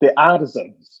 they're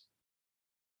artisans.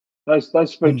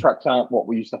 Those food trucks aren't what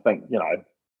we used to think,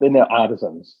 they're now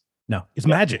artisans. No, it's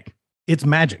magic. It's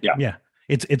magic. Yeah.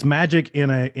 It's magic in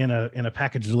a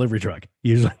package delivery truck.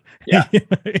 Usually. Yeah.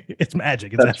 It's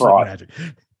magic. It's absolute magic.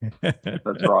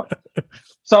 That's right.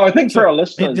 So I think for our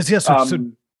listeners,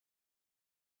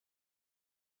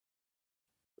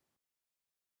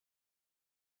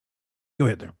 go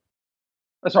ahead there.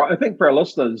 That's right. I think for our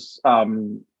listeners,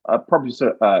 probably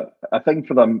a thing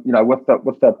for them, with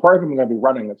the program we're going to be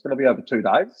running, it's going to be over 2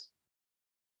 days,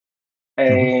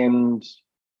 and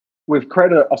we've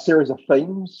created a series of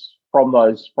themes from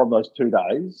those 2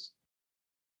 days,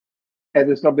 and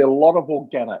there's going to be a lot of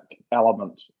organic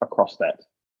element across that.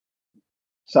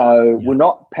 So we're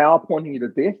not PowerPointing you to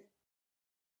death.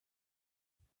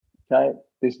 Okay,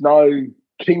 there's no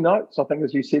keynotes. I think,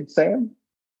 as you said, Sam.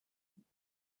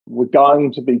 We're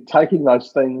going to be taking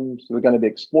those themes. We're going to be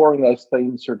exploring those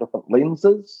themes through different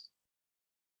lenses.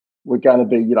 We're going to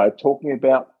be, talking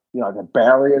about, the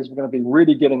barriers. We're going to be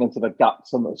really getting into the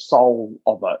guts and the soul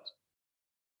of it.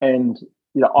 And,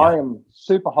 I am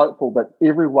super hopeful that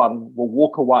everyone will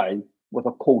walk away with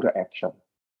a call to action.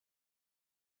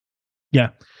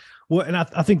 Yeah. Well, and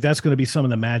I think that's going to be some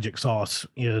of the magic sauce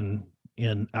in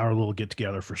our little get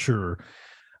together for sure.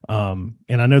 And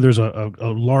I know there's a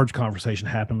large conversation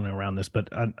happening around this, but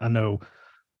I know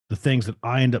the things that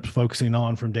I end up focusing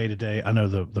on from day to day. I know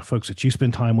the folks that you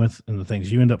spend time with and the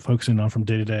things you end up focusing on from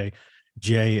day to day,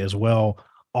 Jay as well.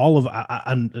 all of,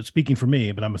 I'm speaking for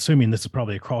me, but I'm assuming this is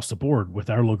probably across the board with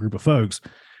our little group of folks.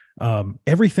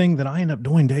 Everything that I end up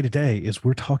doing day to day is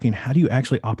we're talking, how do you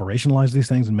actually operationalize these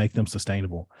things and make them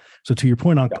sustainable? So to your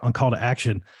point on call to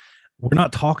action, we're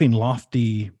not talking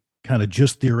lofty kind of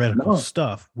just theoretical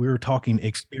stuff. We're talking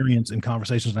experience and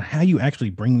conversations on how you actually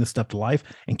bring this stuff to life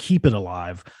and keep it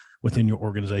alive within your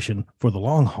organization for the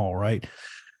long haul, right?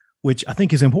 Which I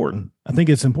think is important. I think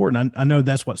it's important. I know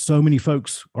that's what so many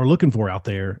folks are looking for out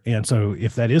there. And so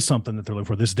if that is something that they're looking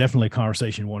for, this is definitely a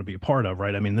conversation you want to be a part of,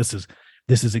 right? I mean, this is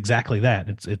exactly that.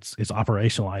 It's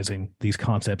operationalizing these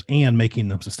concepts and making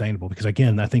them sustainable. Because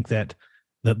again, I think that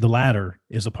the latter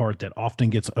is a part that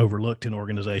often gets overlooked in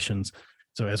organizations.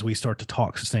 So as we start to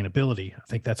talk sustainability, I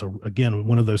think that's again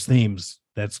one of those themes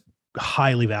that's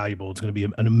highly valuable. It's going to be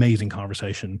an amazing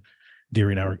conversation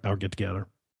during our get together.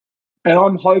 And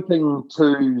I'm hoping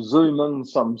to zoom in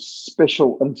some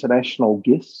special international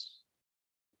guests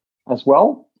as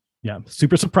well. Yeah,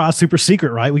 super surprise, super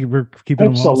secret, right? We're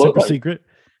keeping them all super secret.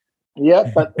 Yeah,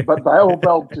 but they'll be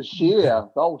able to share.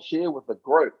 They'll share with the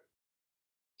group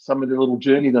some of the little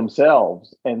journey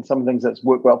themselves and some things that's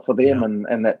worked well for them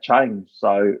and that change.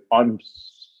 So I'm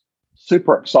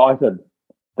super excited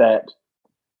that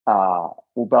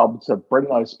we'll be able to bring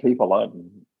those people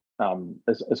in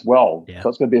as well. Yeah. So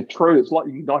it's going to be it's like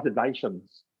the United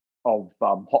Nations of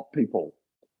hot people.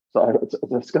 So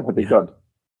it's going to be good.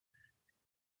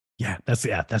 Yeah,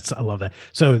 I love that.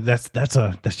 So that's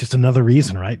just another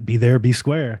reason, right? Be there, be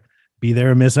square, be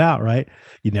there and miss out, right?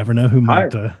 You never know who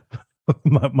might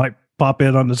pop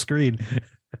in on the screen.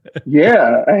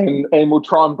 Yeah, and we'll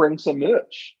try and bring some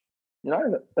merch. You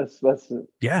know, that's it.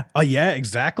 Yeah. Oh, yeah,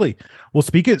 exactly. Well,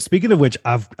 speaking of which,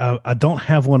 I don't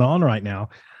have one on right now,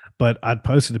 but I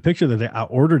posted a picture that I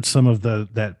ordered some of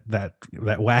that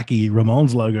wacky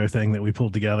Ramones logo thing that we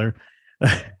pulled together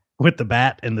with the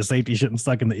bat and the safety shouldn't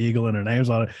stuck in the eagle and their names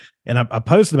on it. And I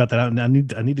posted about that.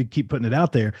 I need to keep putting it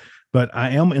out there, but I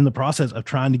am in the process of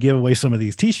trying to give away some of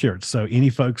these t-shirts. So any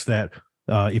folks that,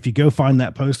 if you go find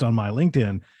that post on my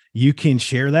LinkedIn, you can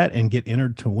share that and get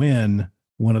entered to win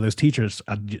one of those t-shirts.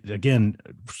 Again,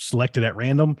 selected at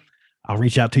random. I'll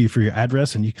reach out to you for your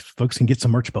address and you folks can get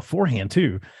some merch beforehand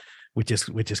too, which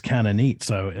is kind of neat.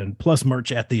 So, and plus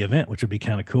merch at the event, which would be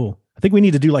kind of cool. I think we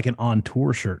need to do like an on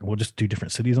tour shirt. We'll just do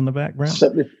different cities on the background.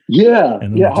 Yeah.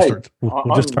 And then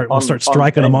we'll start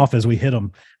striking them off as we hit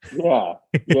them. Yeah.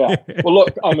 Yeah. Well,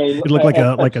 look, I mean, it looked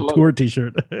like a tour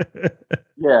t-shirt.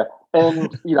 Yeah.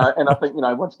 And, and I think,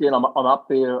 once again, I'm up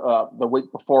there the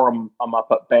week before I'm up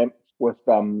at Banff with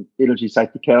Energy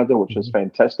Safety Canada, which is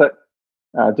fantastic.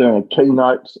 Doing a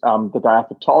keynote the day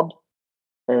after Todd.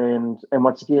 And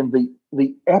once again,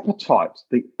 the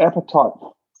appetite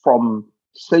from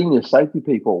senior safety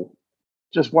people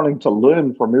just wanting to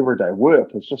learn from everyday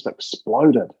work has just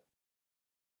exploded.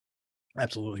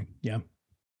 Absolutely. Yeah.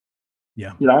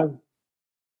 Yeah.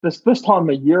 This time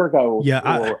a year ago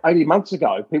or 18 months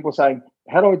ago, people were saying,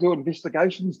 how do I do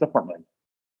investigations differently?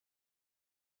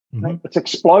 Mm-hmm. It's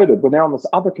exploded. We're now on this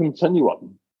other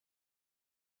continuum,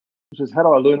 which is how do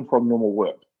I learn from normal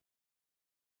work?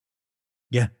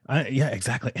 Yeah. Yeah,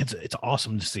 exactly. It's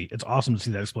awesome to see. It's awesome to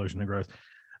see that explosion of growth.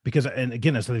 Because, and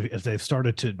again, as they've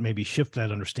started to maybe shift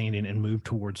that understanding and move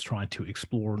towards trying to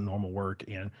explore normal work,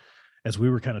 and as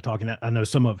we were kind of talking, I know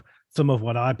some of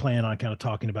what I plan on kind of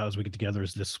talking about as we get together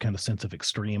is this kind of sense of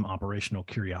extreme operational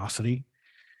curiosity.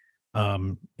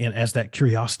 And as that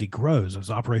curiosity grows,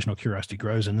 as operational curiosity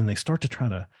grows, and then they start to try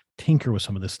to tinker with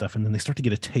some of this stuff, and then they start to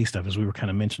get a taste of, as we were kind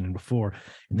of mentioning before,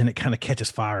 and then it kind of catches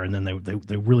fire, and then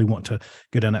they really want to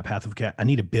go down that path of, okay, I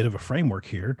need a bit of a framework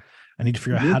here. I need to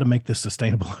figure out how to make this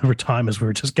sustainable over time, as we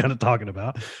were just kind of talking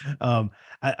about.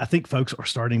 I think folks are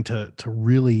starting to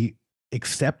really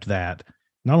accept that,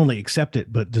 not only accept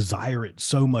it, but desire it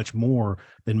so much more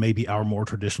than maybe our more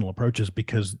traditional approaches,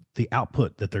 because the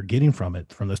output that they're getting from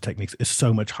those techniques is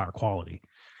so much higher quality,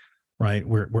 right?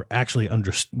 We're actually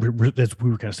as we were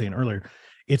kind of saying earlier,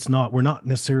 we're not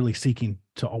necessarily seeking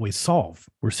to always solve,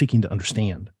 we're seeking to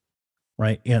understand.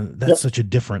 Right. And that's such a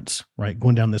difference, right?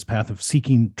 Going down this path of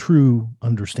seeking true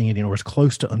understanding, or as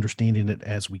close to understanding it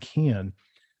as we can.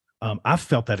 I've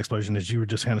felt that explosion, as you were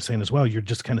just kind of saying as well. You're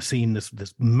just kind of seeing this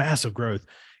massive growth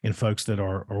in folks that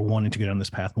are wanting to go down this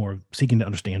path, more seeking to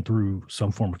understand through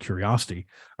some form of curiosity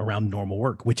around normal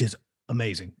work, which is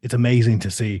amazing. It's amazing to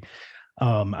see.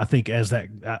 I think as that,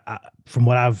 from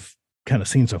what I've kind of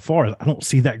seen so far, I don't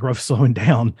see that growth slowing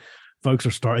down. Folks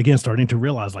are starting to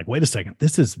realize, like, wait a second,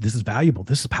 this is valuable.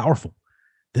 This is powerful.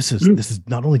 This is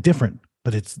not only different,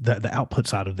 but it's the output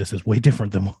side of this is way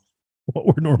different than what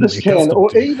we're normally accustomed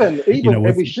to. Even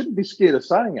and we shouldn't be scared of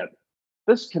saying it.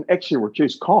 this can actually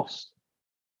reduce cost.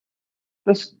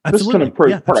 This can Absolutely. improve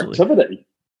Yeah, absolutely. productivity.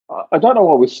 I don't know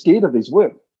why we're scared of these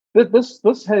words.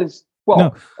 This has, well,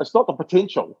 No. it's not the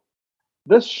potential.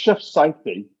 This shifts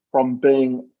safety from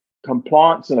being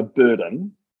compliance and a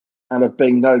burden and of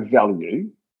being no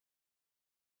value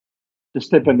to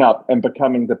stepping up and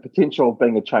becoming the potential of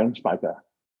being a change maker.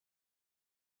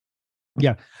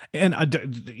 Yeah. And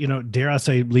dare I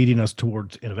say, leading us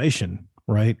towards innovation,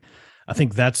 right? I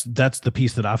think that's the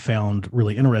piece that I found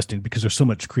really interesting, because there's so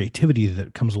much creativity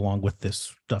that comes along with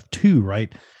this stuff too,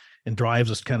 right? And drives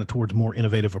us kind of towards more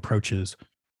innovative approaches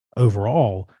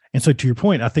overall. And so to your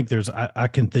point, I think I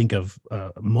can think of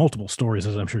multiple stories,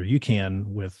 as I'm sure you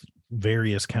can, with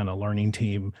various kind of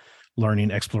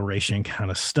learning exploration kind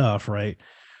of stuff, right?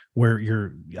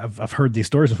 Where I've heard these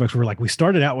stories of folks where, like, we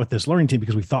started out with this learning team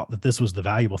because we thought that this was the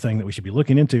valuable thing that we should be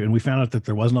looking into. And we found out that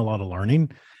there wasn't a lot of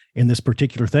learning in this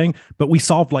particular thing, but we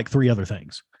solved like 3 other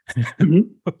things. Mm-hmm.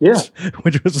 Yeah.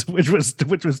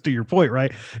 which was to your point,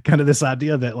 right? Kind of this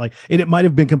idea that, like, and it might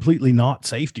have been completely not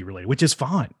safety related, which is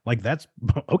fine. Like, that's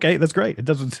okay. That's great. It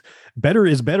doesn't, better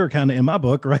is better kind of in my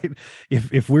book, right?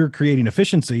 If we're creating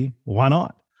efficiency, why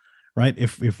not? Right.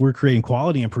 If we're creating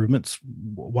quality improvements,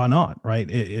 why not? Right.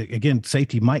 Again,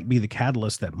 safety might be the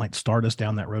catalyst that might start us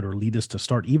down that road, or lead us to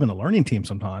start even a learning team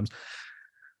sometimes.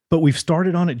 But we've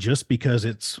started on it just because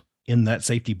it's in that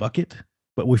safety bucket.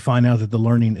 But we find out that the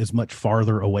learning is much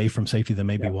farther away from safety than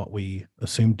maybe what we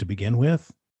assumed to begin with.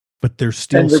 But there's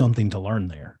still something to learn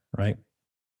there, right?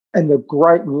 And the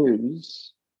great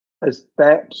news is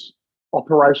that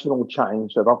operational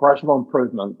change, that operational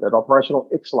improvement, that operational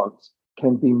excellence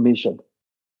can be measured.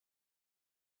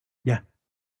 Yeah.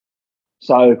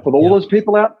 So for all those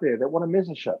people out there that want to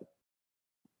measure shit,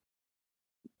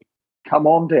 come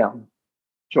on down.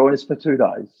 Join us for 2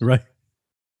 days. Right.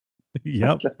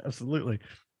 Yep, absolutely.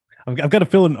 I've got a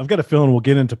feeling we'll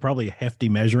get into probably a hefty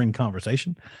measuring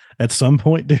conversation at some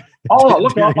point. Oh,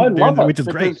 look, I love it. Which is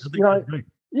great. Great.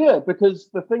 Yeah, because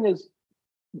the thing is,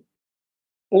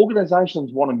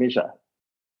 organizations want to measure.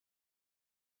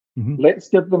 Mm-hmm. Let's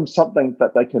give them something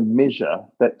that they can measure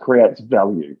that creates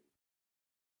value.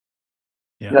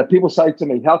 Yeah. People say to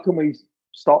me, how can we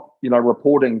stop,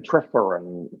 reporting TRIFR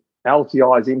and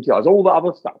LTIs, MTIs, all the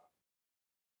other stuff?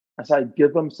 I say,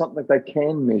 give them something they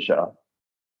can measure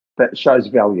that shows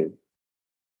value.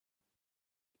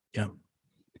 Yeah.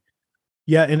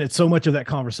 Yeah. And it's so much of that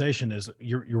conversation is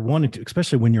you're wanting to,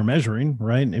 especially when you're measuring,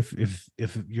 right? And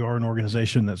if you are an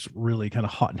organization that's really kind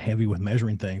of hot and heavy with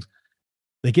measuring things,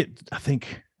 they get, I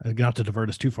think, not to divert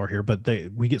us too far here, but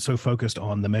we get so focused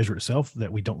on the measure itself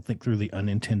that we don't think through the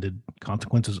unintended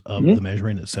consequences of the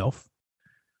measuring itself.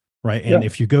 Right. And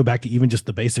if you go back to even just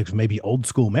the basics, maybe old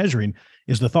school measuring,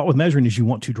 is the thought with measuring is you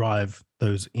want to drive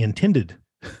those intended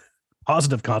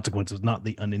positive consequences, not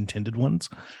the unintended ones.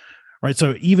 Right.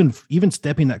 So even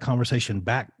stepping that conversation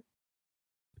back,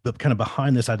 but kind of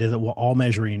behind this idea that, well, all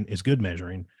measuring is good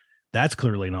measuring, that's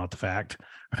clearly not the fact.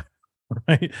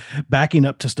 Right. Backing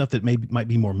up to stuff that might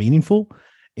be more meaningful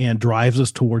and drives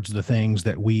us towards the things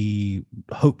that we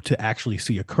hope to actually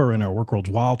see occur in our work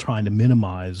worlds while trying to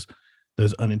minimize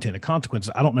those unintended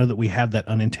consequences. I don't know that we have that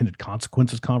unintended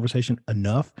consequences conversation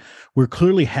enough. We're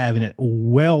clearly having it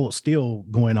still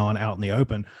going on out in the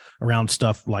open around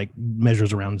stuff like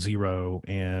measures around zero.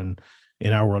 And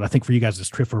in our world, I think for you guys, it's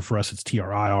TRIFR. For us, it's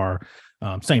TRIR.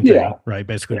 Same thing, right?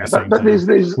 Basically the same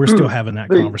thing. We're still having that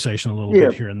conversation a little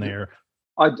bit here and there.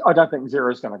 I don't think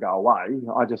zero is going to go away.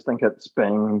 I just think it's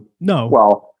being... No.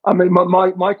 Well, I mean,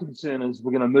 my concern is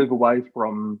we're going to move away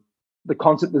from the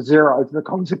concept of zero to the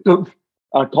concept of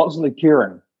constantly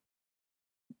curing.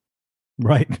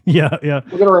 Right. Yeah. Yeah.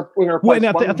 We're going to replace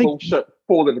one bullshit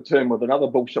 4-letter term with another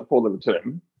bullshit 4-letter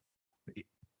term.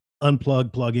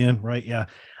 Unplug, plug in. Right. Yeah.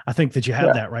 I think that you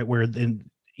have that, right? Where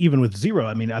even with zero,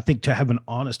 I mean, I think to have an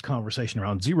honest conversation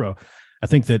around zero, I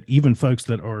think that even folks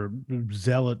that are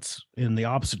zealots in the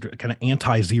opposite, kind of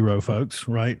anti-zero folks,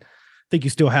 right? I think you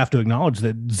still have to acknowledge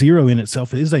that zero in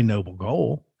itself is a noble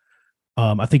goal.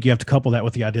 I think you have to couple that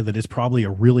with the idea that it's probably a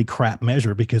really crap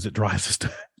measure because it drives us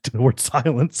towards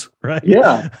silence, right?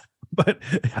 Yeah. But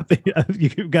I think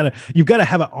you've got to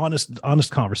have an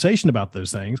honest conversation about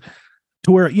those things,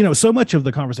 to where, so much of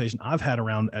the conversation I've had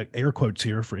around air quotes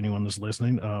here for anyone that's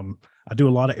listening. I do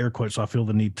a lot of air quotes, so I feel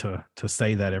the need to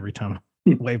say that every time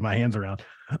I wave my hands around.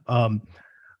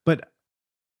 But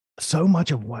so much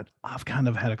of what I've kind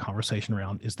of had a conversation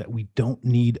around is that we don't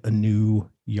need a new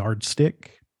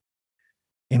yardstick.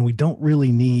 And we don't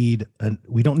need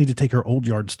to take our old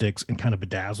yardsticks and kind of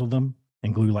bedazzle them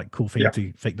and glue like cool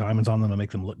fancy fake diamonds on them and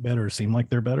make them look better or seem like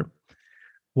they're better.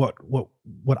 what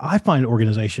I find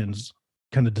organizations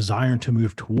kind of desiring to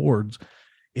move towards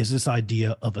is this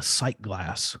idea of a sight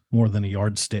glass more than a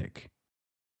yardstick,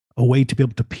 a way to be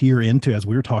able to peer into, as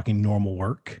we were talking, normal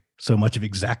work. So much of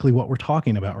exactly what we're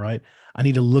talking about, right? I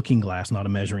need a looking glass, not a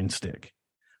measuring stick.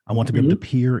 I want to be able to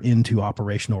peer into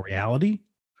operational reality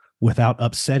without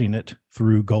upsetting it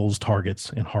through goals, targets,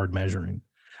 and hard measuring.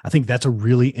 I think that's a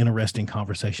really interesting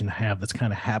conversation to have that's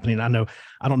kind of happening. I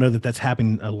don't know that that's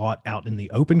happening a lot out in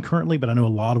the open currently, but I know a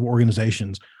lot of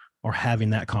organizations are having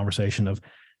that conversation of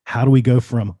how do we go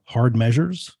from hard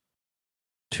measures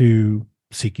to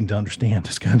seeking to understand.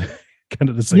 It's kind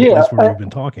of the same place where we've been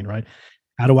talking, right?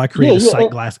 How do I create a sight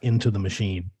glass into the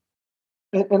machine?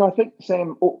 And I think,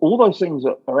 Sam, all those things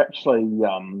are actually,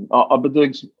 I've been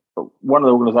doing, one of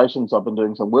the organizations I've been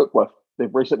doing some work with,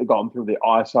 they've recently gone through the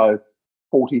ISO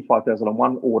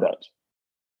 45001 audit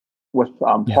with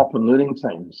hop and learning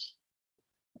teams.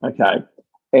 Okay.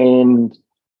 And,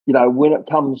 when it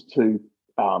comes to,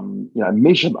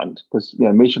 measurement, because,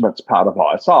 measurement's part of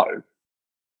ISO,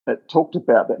 it talked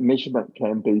about that measurement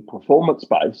can be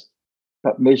performance-based,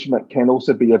 but measurement can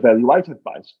also be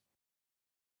evaluative-based.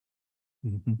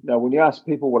 Now, when you ask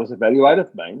people what does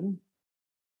evaluative mean,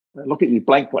 they look at you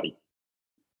blankly,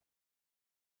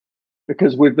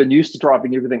 because we've been used to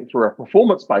driving everything through a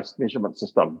performance-based measurement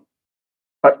system.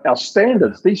 But our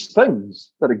standards, these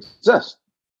things that exist,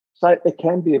 say it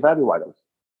can be evaluated.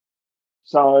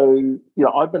 So,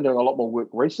 I've been doing a lot more work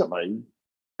recently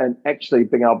and actually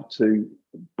being able to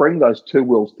bring those two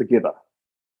worlds together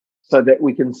so that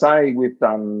we can say we've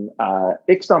done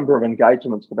X number of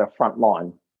engagements with our front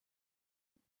line.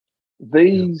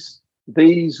 These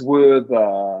were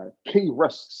the key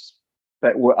risks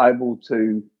that we're able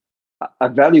to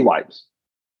evaluate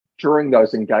during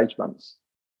those engagements.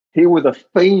 Here were the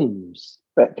themes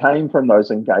that came from those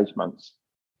engagements.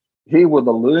 Here were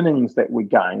the learnings that we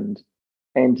gained.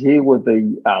 And here were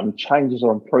the changes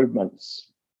or improvements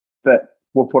that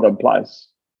were put in place.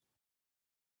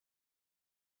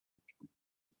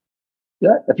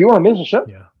 Yeah, if you want to measure shit,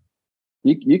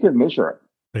 you can measure it.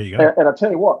 There you go. And I tell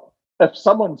you what, if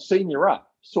someone senior up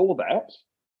saw that,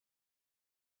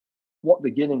 what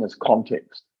they're getting is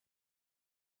context.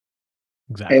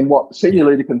 Exactly. And what senior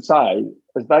leader can say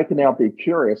is they can now be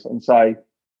curious and say,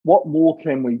 what more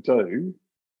can we do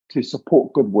to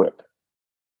support good work?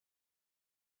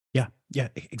 Yeah,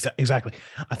 exactly.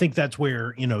 I think that's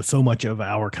where, so much of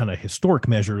our kind of historic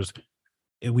measures,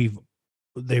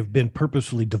 they've been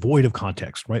purposefully devoid of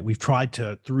context, right? We've tried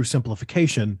to, through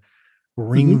simplification,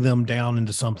 bring them down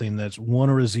into something that's 1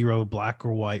 or a 0, black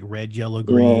or white, red, yellow,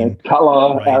 green,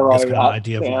 color, right? arrow, This kind of up,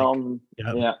 idea down,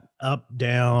 of up,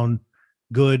 down,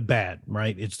 good, bad,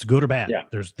 right? It's good or bad. Yeah.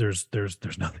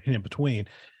 There's nothing in between.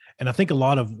 And I think a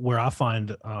lot of where I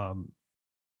find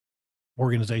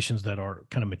organizations that are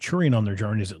kind of maturing on their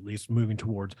journeys, at least moving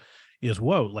towards, is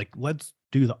let's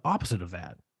do the opposite of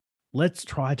that. Let's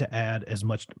try to add as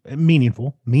much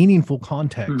meaningful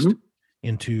context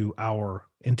into our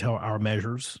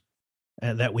measures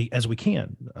as we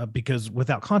can, because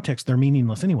without context, they're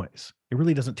meaningless anyways. It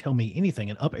really doesn't tell me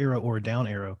anything. An up arrow or a down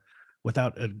arrow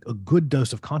without a good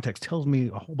dose of context tells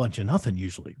me a whole bunch of nothing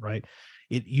usually, right?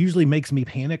 It usually makes me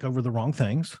panic over the wrong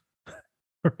things.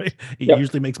 Right? It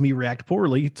usually makes me react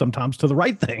poorly, sometimes to the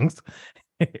right things.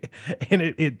 And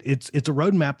it's a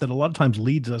roadmap that a lot of times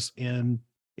leads us in,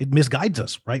 it misguides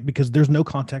us, right? Because there's no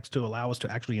context to allow us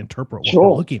to actually interpret what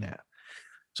we're looking at.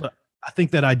 So I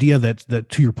think that idea that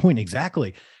to your point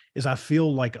exactly is, I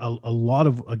feel like a lot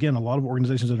of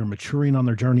organizations that are maturing on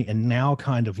their journey and now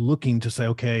kind of looking to say,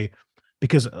 okay,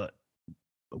 because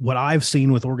what I've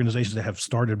seen with organizations that have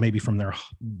started maybe from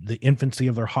the infancy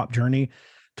of their hop journey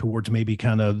towards maybe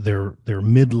kind of their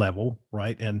mid-level,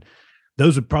 right? And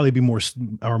those would probably be more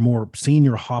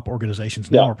senior hop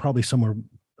organizations now, are probably somewhere,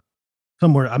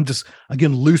 I'm just,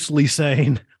 again, loosely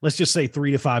saying, let's just say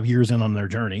 3 to 5 years in on their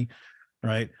journey,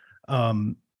 right?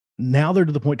 Now they're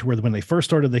to the point to where when they first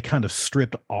started, they kind of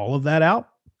stripped all of that out.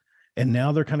 And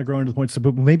now they're kind of growing to the point, so,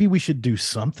 but maybe we should do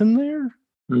something there,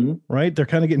 right? They're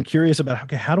kind of getting curious about,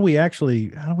 okay, how do we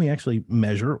actually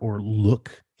measure or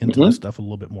look into this stuff a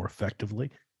little bit more effectively?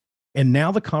 And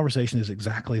now the conversation is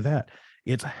exactly that.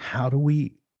 It's how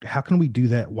can we do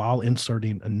that while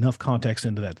inserting enough context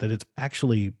into that it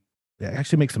actually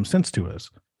makes some sense to us,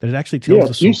 that it actually tells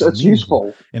us something it's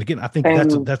useful. And again, I think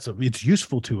it's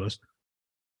useful to us.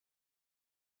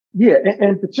 Yeah,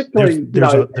 and particularly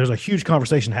there's a huge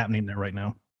conversation happening there right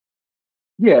now.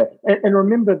 Yeah, and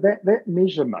remember that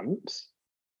measurement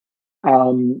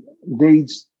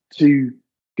needs to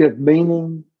give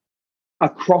meaning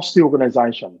across the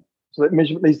organization. So that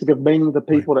measurement needs to give meaning to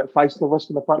people that face the risk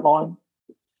in the front line.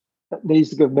 It needs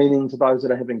to give meaning to those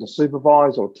that are having to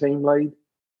supervise or team lead.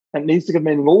 And it needs to give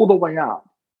meaning all the way up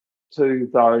to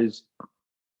those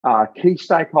key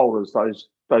stakeholders,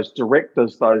 those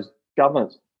directors, those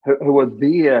governors who are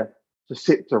there to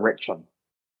set direction.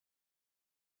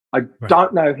 I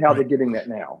don't know how they're getting that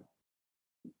now.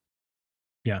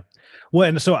 Yeah. Well,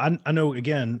 and so I know,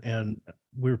 again, and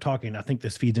we were talking, I think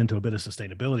this feeds into a bit of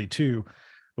sustainability too,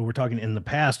 but we're talking in the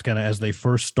past, kind of as they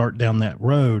first start down that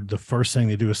road, the first thing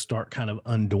they do is start kind of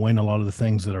undoing a lot of the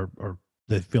things that are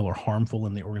they feel are harmful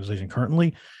in the organization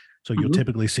currently. So you'll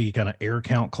typically see kind of error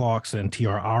count clocks and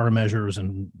TRR measures,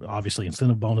 and obviously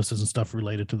incentive bonuses and stuff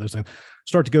related to those things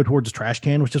start to go towards the trash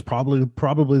can, which is probably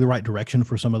the right direction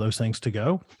for some of those things to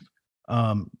go.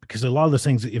 Because a lot of those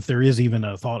things, if there is even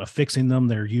a thought of fixing them,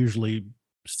 they're usually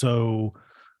so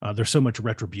there's so much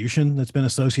retribution that's been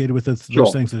associated with those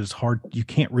things that it's hard. You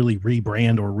can't really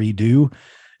rebrand or redo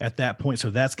at that point.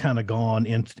 So that's kind of gone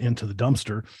into the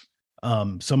dumpster.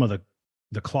 Some of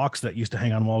the clocks that used to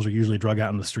hang on walls are usually drug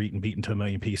out in the street and beaten to a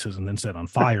million pieces and then set on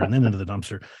fire and then into the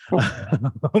dumpster.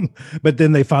 But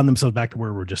then they find themselves back to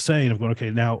where we're just saying of going, okay,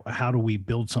 now how do we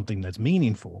build something that's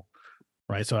meaningful?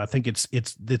 Right. So I think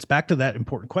it's back to that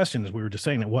important question, as we were just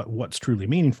saying, that what's truly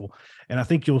meaningful. And I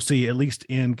think you'll see, at least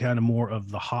in kind of more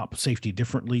of the HOP safety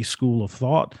differently school of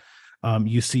thought,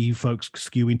 you see folks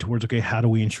skewing towards, okay, how do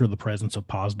we ensure the presence of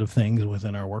positive things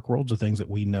within our work worlds, the things that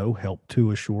we know help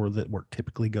to assure that work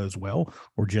typically goes well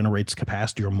or generates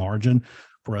capacity or margin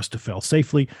for us to fail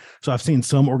safely. So I've seen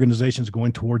some organizations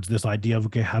going towards this idea of,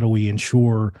 okay, how do we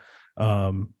ensure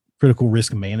critical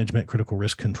risk management, critical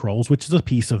risk controls, which is a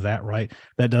piece of that, right?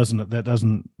 That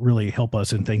doesn't really help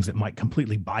us in things that might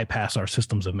completely bypass our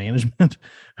systems of management,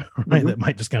 right? That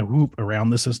might just kind of whoop around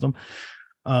the system.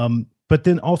 But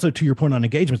then also, to your point on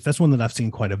engagements, that's one that I've seen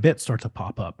quite a bit start to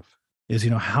pop up is,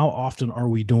 how often are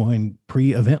we doing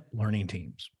pre-event learning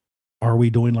teams? Are we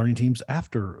doing learning teams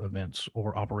after events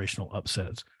or operational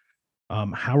upsets?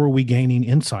 How are we gaining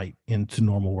insight into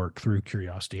normal work through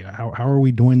curiosity? How are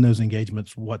we doing those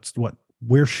engagements?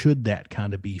 Where should that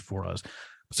kind of be for us?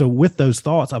 So with those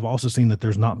thoughts, I've also seen that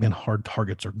there's not been hard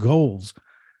targets or goals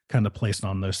kind of placed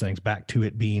on those things, back to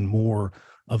it being more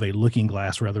of a looking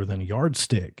glass rather than a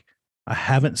yardstick. I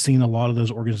haven't seen a lot of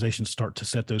those organizations start to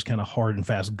set those kind of hard and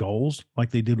fast goals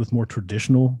like they did with more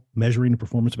traditional measuring and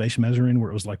performance-based measuring, where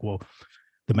it was like, well,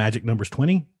 the magic number is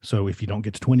 20. So if you don't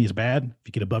get to 20, it's bad. If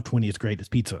you get above 20, it's great. It's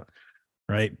pizza,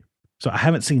 right? So I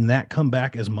haven't seen that come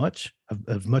back as much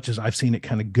as I've seen it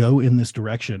kind of go in this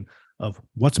direction of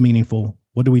what's meaningful.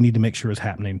 What do we need to make sure is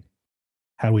happening?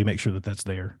 How do we make sure that that's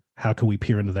there? How can we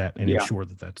peer into that and ensure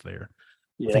that that's there?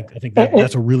 Yeah. I think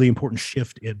that's a really important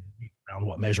shift around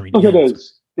what measuring is. It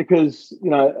is, because,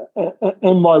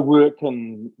 in my work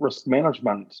in risk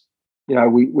management,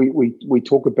 we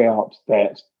talk about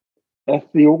that if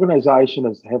the organization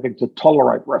is having to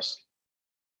tolerate risk,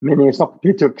 meaning it's not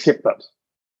prepared to accept it,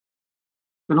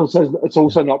 but also it's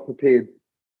also not prepared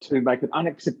to make it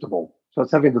unacceptable, so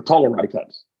it's having to tolerate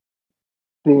it,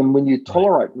 then when you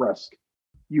tolerate risk,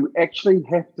 you actually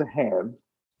have to have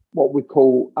what we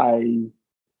call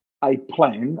a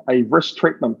plan, a risk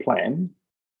treatment plan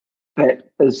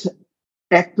that is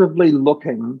actively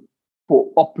looking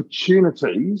for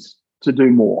opportunities to do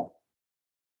more.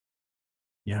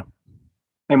 Yeah.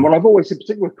 And what I've always said,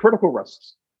 particularly with critical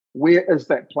risks, where is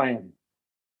that plan?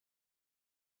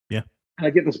 Yeah. And I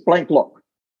get this blank look,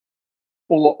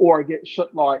 or I get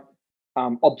shit like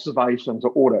observations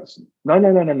or audits. No.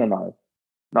 No,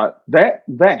 that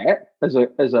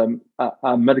is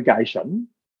a mitigation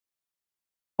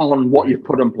on what you've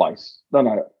put in place.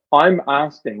 No, I'm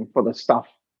asking for the stuff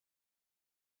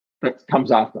that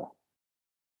comes after.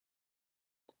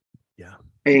 Yeah.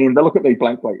 And they look at me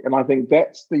blankly. And I think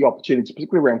that's the opportunity,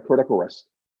 particularly around critical risk.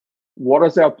 What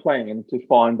is our plan to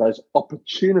find those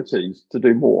opportunities to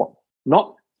do more?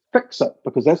 Not fix it,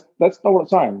 because that's not what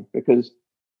it's saying. Because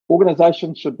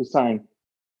organizations should be saying,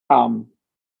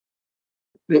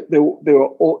 there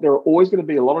are always going to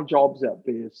be a lot of jobs out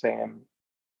there, Sam,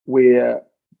 where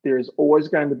there is always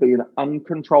going to be an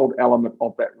uncontrolled element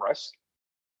of that risk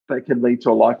that can lead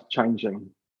to a life-changing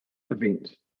event.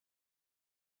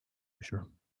 Sure.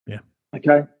 Yeah.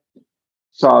 Okay.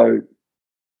 So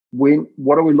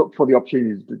what do we look for the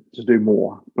opportunities to do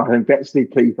more? And I think that's the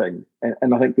key thing.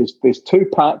 And I think there's two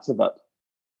parts of it.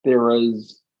 There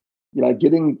is,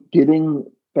 getting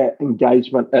that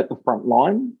engagement at the front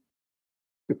line,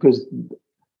 because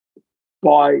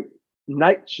by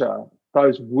nature,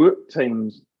 those work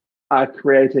teams are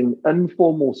creating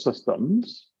informal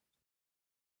systems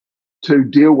to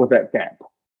deal with that gap.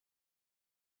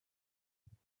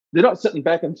 They're not sitting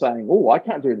back and saying, "Oh, I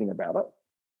can't do anything about it."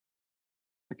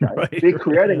 Okay, Right, they're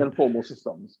creating yeah. informal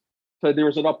systems. So there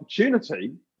is an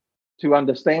opportunity to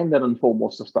understand that informal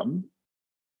system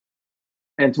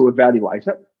and to evaluate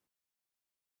it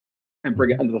and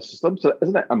bring it into the system. So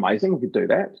isn't that amazing if you do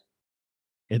that?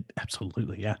 It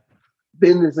absolutely, yeah.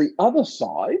 Then there's the other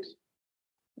side,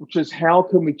 which is how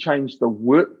can we change the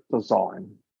work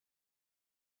design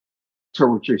to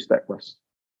reduce that risk?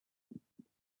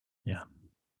 Yeah.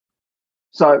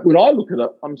 So when I look at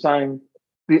it, I'm saying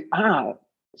there are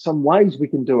some ways we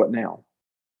can do it now.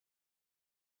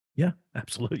 Yeah,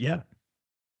 absolutely. Yeah.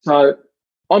 So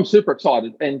I'm super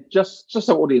excited. And just so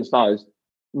the audience knows,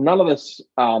 none of this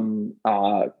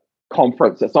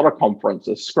conference, it's not a conference,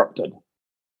 it's scripted.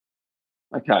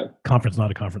 Okay. Conference,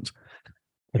 not a conference.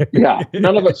 Yeah,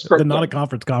 none of it's scripted. Not a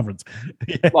conference.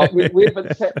 Like we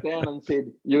haven't sat down and said,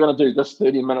 you're going to do this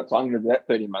 30 minutes, I'm going to do that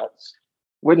 30 minutes.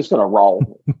 We're just going to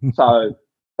roll. So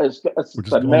it's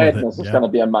the madness is going to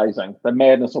be amazing. The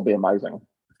madness will be amazing.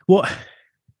 Well,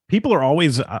 people are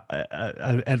always,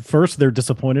 at first, they're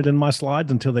disappointed in my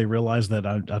slides until they realize that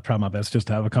I try my best just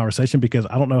to have a conversation, because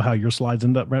I don't know how your slides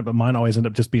end up, Brent, but mine always end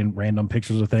up just being random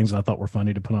pictures of things that I thought were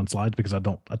funny to put on slides, because I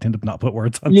tend to not put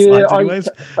words on slides anyways.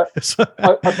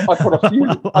 I put a few.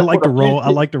 I like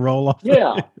to roll off.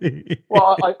 Yeah.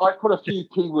 Well, I put a few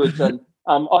keywords in.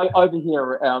 Over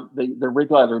here, the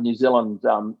regulator in New Zealand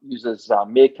uses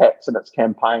meerkats in its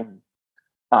campaign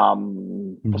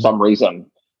for some reason.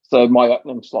 So my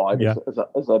opening slide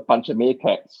is a bunch of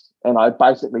meerkats, and I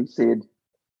basically said,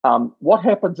 "What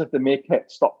happens if the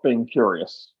meerkats stop being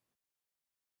curious?"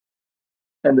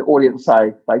 And the audience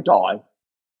say they die.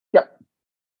 Yep.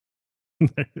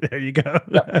 There you go.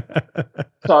 Yep.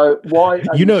 So why?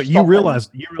 You realize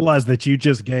that you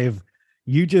just gave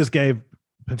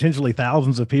potentially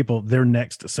thousands of people their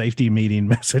next safety meeting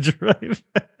message, right?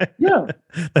 Yeah,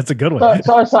 that's a good one.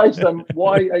 So I say to them,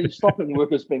 "Why are you stopping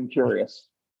workers being curious?"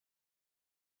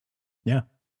 Yeah.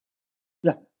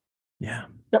 Yeah. Yeah.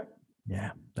 Yep.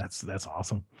 Yeah. That's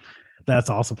awesome. That's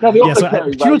awesome. Now, yeah. So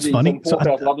what's funny? So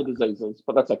other diseases,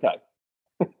 but that's okay.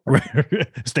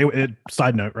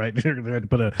 Side note, right?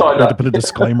 Put a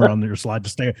disclaimer on your slide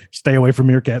to stay away from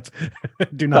meerkats.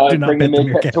 do not pet the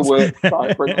meerkats to work.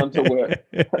 Don't bring them to work.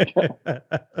 Okay.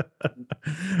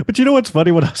 But you know what's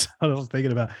funny? What I was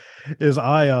thinking about is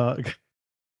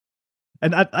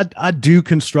and I do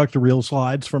construct real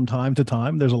slides from time to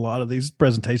time. There's a lot of these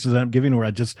presentations that I'm giving where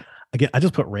I just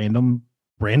put random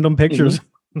pictures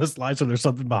in the slide, so there's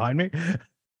something behind me.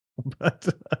 But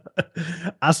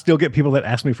I still get people that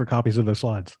ask me for copies of those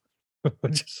slides,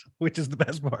 which is the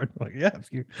best part. Like, yeah,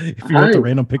 if you want the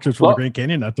random pictures from the Grand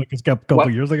Canyon I took a couple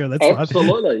years ago, that's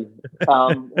absolutely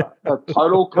a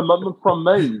total commitment from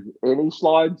me. Any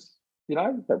slides,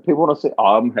 that people want to see,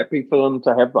 I'm happy for them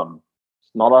to have them.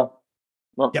 It's not a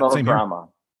drama.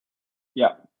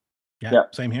 Yeah,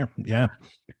 same here. Yeah.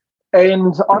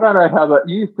 And I don't know how that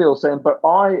you feel, Sam, but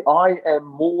I am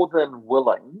more than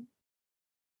willing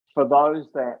for those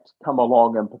that come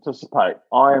along and participate.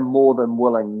 I am more than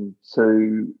willing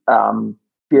to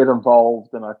get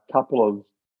involved in a couple of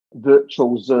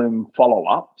virtual Zoom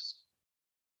follow-ups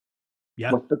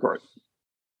with the group.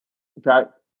 Okay.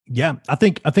 Yeah, I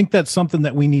think that's something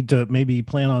that we need to maybe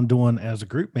plan on doing as a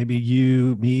group. Maybe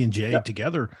you, me, and Jay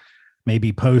together,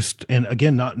 maybe post. And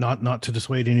again, not to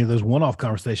dissuade any of those one-off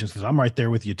conversations, because I'm right there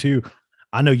with you too.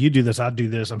 I know you do this. I do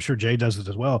this. I'm sure Jay does it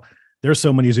as well. There's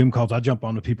so many Zoom calls I jump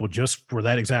on to people just for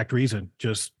that exact reason.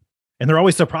 And they're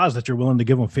always surprised that you're willing to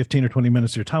give them 15 or 20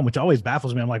 minutes of your time, which always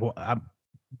baffles me. I'm like, well, I'm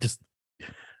just.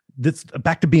 This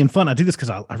back to being fun. I do this because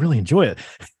I really enjoy it.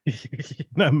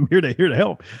 I'm here to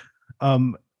help.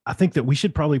 I think that we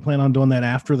should probably plan on doing that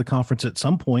after the conference at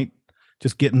some point,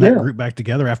 just getting that group back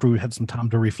together after we had some time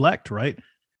to reflect, right?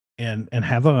 And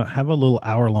have a little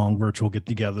hour-long virtual get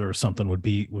together or something would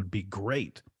be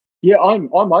great. Yeah, I'm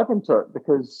open to it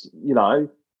because I'm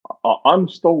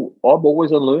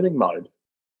always in learning mode.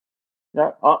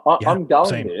 Yeah, I'm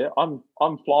going there. I'm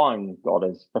flying, God,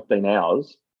 it's 15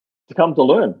 hours to come to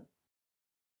learn.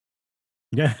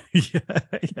 Yeah.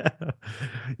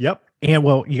 Yep. And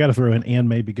well, you got to throw in and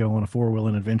maybe go on a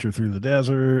 4-wheeling adventure through the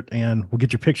desert, and we'll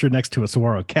get your picture next to a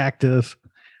saguaro cactus.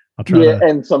 I'll try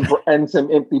and some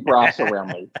empty brass around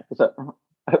me.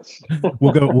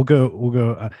 We'll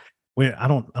go. Wait, I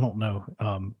don't know.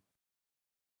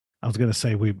 I was going to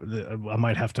say I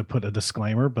might have to put a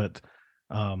disclaimer, but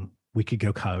we could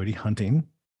go coyote hunting.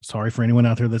 Sorry for anyone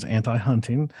out there that's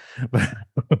anti-hunting, but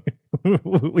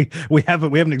we have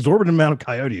an exorbitant amount of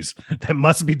coyotes that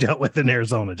must be dealt with in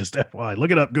Arizona. Just FYI,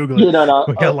 look it up, Google it. We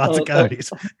got lots of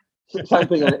coyotes. Same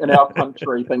thing in our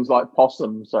country. Things like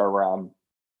possums are, are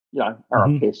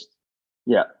a pest.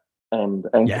 Yeah, and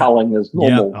culling is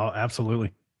normal. Yeah, oh,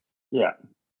 absolutely. Yeah.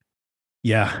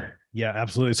 Yeah,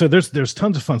 absolutely. So there's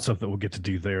tons of fun stuff that we'll get to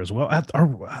do there as well.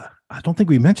 I don't think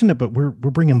we mentioned it, but we're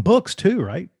bringing books too,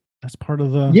 right? That's part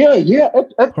of the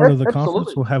part of the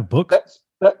conference. We'll have books.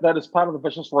 That is part of the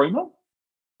Vicious Rumor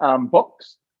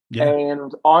books. Yeah.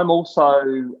 And I'm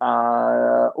also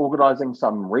organising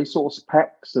some resource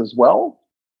packs as well.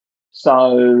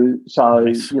 So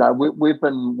Nice. we've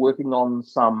been working on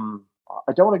some.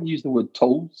 I don't want to use the word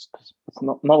tools because it's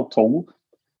not a tool.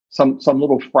 Some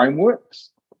little frameworks.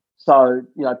 So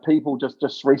people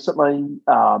just recently,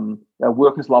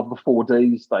 workers love the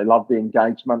 4Ds. They love the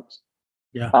engagement.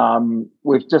 Yeah.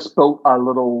 We've just built a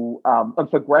little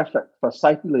infographic for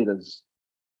safety leaders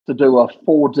to do a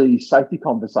 4D safety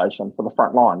conversation for the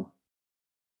front line.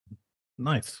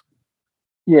 Nice.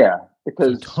 Yeah,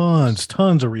 because so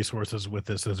tons of resources with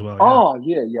this as well. Oh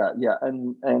yeah,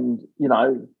 and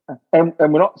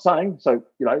we're not saying so.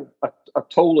 A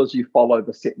tool is you follow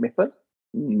the set method.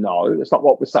 No, that's not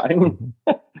what we're saying.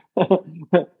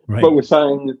 Right. But we're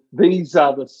saying these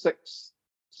are the six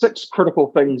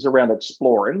critical things around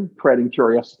exploring, creating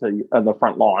curiosity in the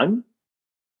front line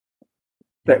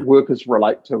that workers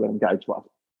relate to and engage with.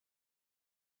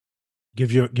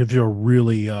 Give you a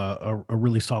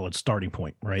really solid starting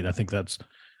point, right? I think that's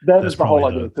the whole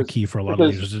probably idea. The key for a lot of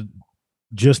leaders.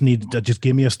 Just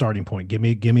give me a starting point. Give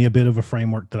me a bit of a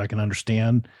framework that I can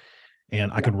understand,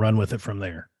 and I can run with it from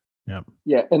there. Yeah.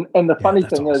 Yeah, and the funny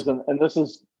thing awesome. is, and this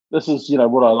is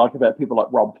what I like about people like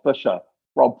Rob Fisher.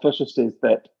 Rob Fisher says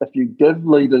that if you give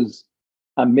leaders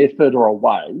a method or a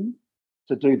way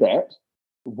to do that,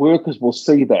 workers will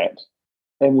see that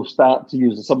and will start to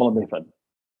use a similar method.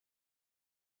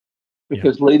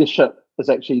 Because leadership is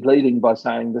actually leading by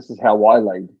saying, this is how I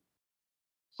lead.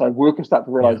 So workers start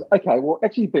to realize, okay, well,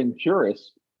 actually being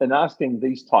curious and asking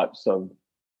these types of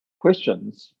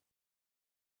questions,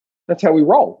 that's how we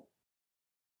roll.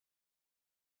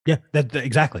 Yeah,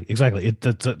 exactly.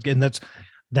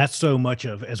 That's so much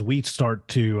of as we start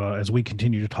to as we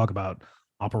continue to talk about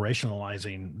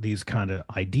operationalizing these kind of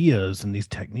ideas and these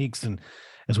techniques, and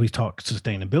as we talk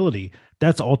sustainability,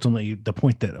 that's ultimately the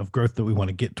point of growth that we want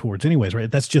to get towards anyways, right?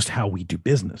 That's just how we do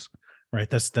business, right?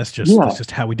 That's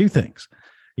just how we do things,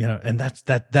 and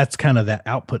that's kind of that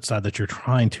output side that you're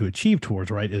trying to achieve towards,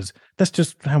 right? Is that's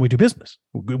just how we do business.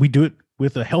 We do it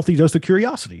with a healthy dose of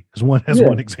curiosity as one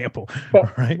example,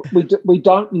 but right? We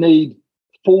don't need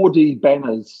 4D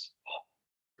banners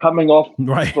coming off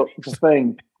the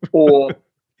thing or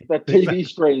the TV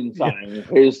screen saying,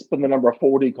 here's been the number of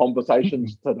 4D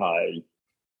conversations today.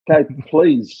 Okay,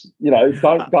 please,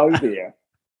 don't go there.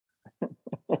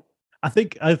 I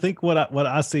think what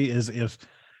I see is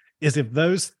if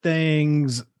those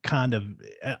things kind of,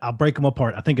 I'll break them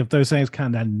apart. I think if those things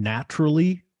kind of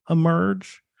naturally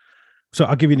emerge. So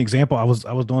I'll give you an example. I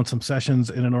was doing some sessions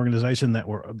in an organization that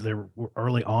were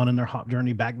early on in their HOP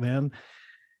journey back then.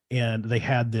 And they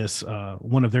had this,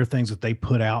 one of their things that they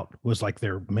put out was like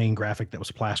their main graphic that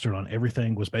was plastered on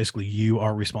everything was basically, you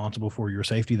are responsible for your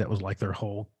safety. That was like their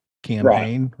whole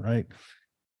campaign. Right.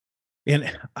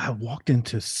 And I walked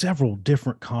into several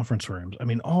different conference rooms. I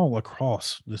mean, all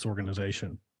across this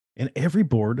organization, and every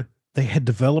board, they had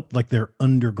developed like their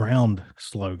underground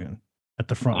slogan at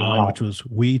the front line, which was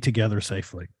 "We together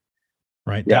safely."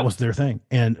 Right. Yeah. That was their thing,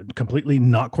 and completely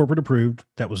not corporate approved.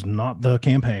 That was not the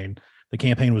campaign. The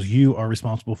campaign was, you are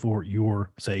responsible for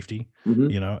your safety,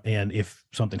 and if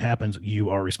something happens, you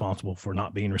are responsible for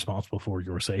not being responsible for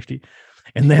your safety.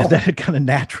 And then that had kind of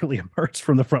naturally emerged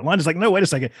from the front line. It's like, no, wait a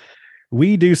second.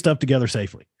 We do stuff together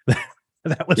safely.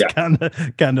 That was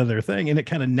kind of their thing. And it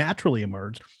kind of naturally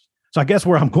emerged. So I guess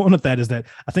where I'm going with that is that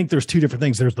I think there's two different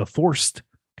things. There's the forced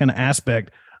kind of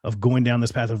aspect of going down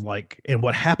this path of like, and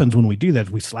what happens when we do that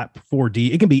is we slap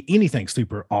 4D. It can be anything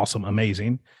super awesome,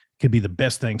 amazing. Could be the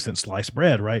best thing since sliced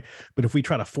bread, right? But if we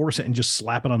try to force it and just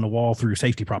slap it on the wall through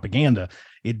safety propaganda,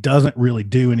 it doesn't really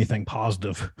do anything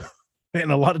positive.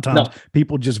 And a lot of times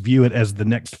people just view it as the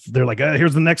next, they're like,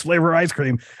 here's the next flavor of ice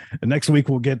cream. And next week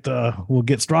we'll get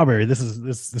strawberry.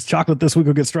 This chocolate this week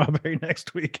will get strawberry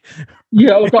next week.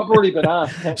 Yeah, look, I've already been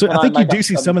asked. So I think you do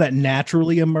see some of that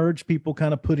naturally emerge, people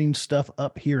kind of putting stuff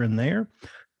up here and there.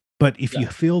 But if you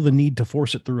feel the need to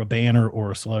force it through a banner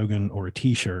or a slogan or a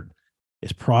t-shirt,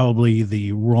 it's probably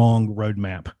the wrong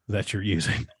roadmap that you're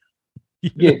using.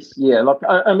 Yes, yeah. Look,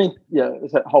 I mean,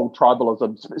 it's that whole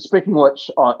tribalism. Speaking of which,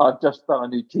 I've just done a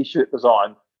new t-shirt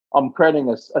design. I'm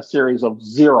creating a series of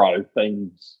 0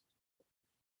 themes.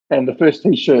 And the first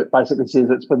T-shirt basically says,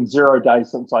 "It's been 0 days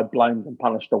since I blamed and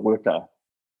punished a worker."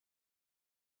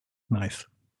 Nice.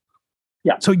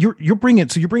 Yeah. So you're bringing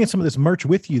some of this merch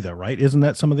with you, though, right? Isn't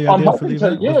that some of the I'm idea for the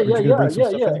hoping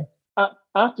to. event? Yeah.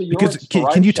 After your Because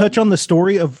can you touch on the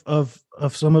story of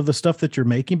some of the stuff that you're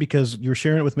making? Because you were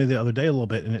sharing it with me the other day a little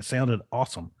bit, and it sounded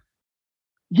awesome.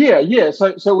 Yeah.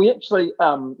 So we actually,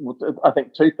 I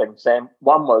think 2 things, Sam.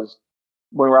 One was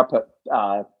we were up at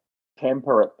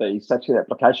Tampa at the Statute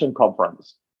Application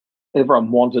Conference. Everyone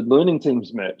wanted Learning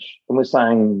Teams merch, and we're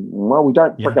saying, well, we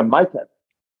don't freaking make it.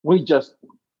 We just,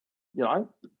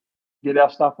 get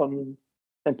our stuff and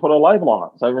put a label on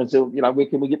it. So everyone said, where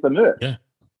can we get the merch? Yeah.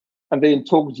 And then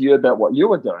talking to you about what you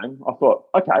were doing, I thought,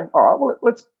 okay, all right, well,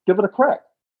 let's give it a crack.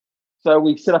 So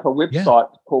we set up a website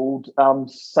called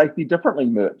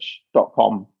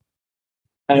safetydifferentlymerch.com.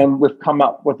 And we've come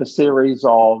up with a series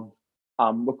of,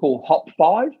 we call Hop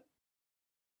 5.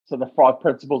 So the 5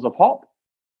 principles of HOP.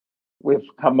 We've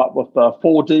come up with the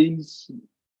 4Ds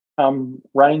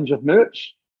range of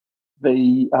merch,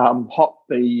 the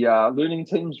Learning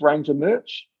Teams range of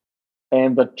merch,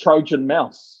 and the Trojan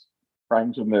Mouse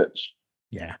range of merch.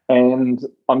 Yeah. And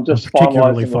I'm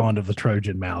particularly fond of the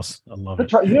Trojan Mouse. I love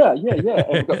it. Yeah. And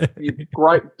we've got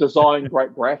great design,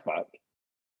 great graphic.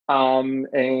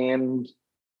 And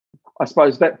I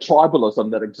suppose that tribalism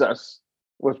that exists,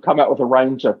 we've come out with a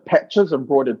range of patches,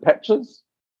 embroidered patches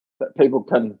that people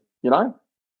can,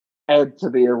 add to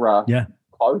their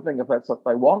clothing if that's what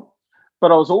they want.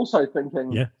 But I was also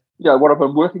thinking, what I've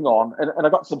been working on, and I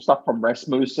got some stuff from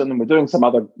Rasmussen, and we're doing some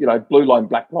other, blue line,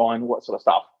 black line, all that sort of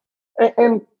stuff.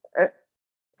 And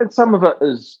some of it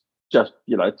is just,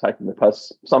 taking the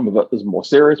piss. Some of it is more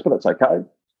serious, but it's okay.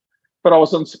 But I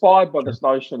was inspired by this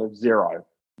notion of zero.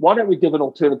 Why don't we give an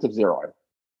alternative zero?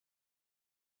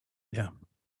 Yeah.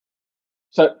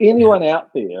 So anyone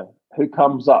out there who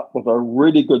comes up with a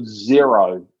really good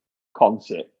zero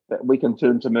concept that we can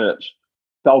turn to merch,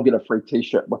 they'll get a free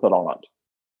T-shirt with it on it.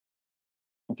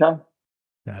 Okay,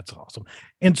 that's awesome.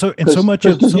 And so much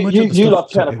of you love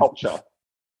counterculture.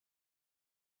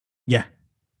 Yeah,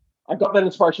 I got that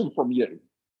inspiration from you.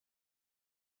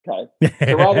 Okay,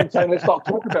 so rather than saying let's not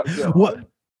talk about zero, what? A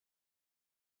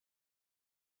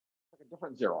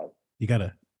different zero. You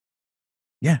gotta.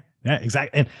 Yeah,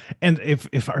 exactly. And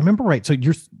if I remember right, so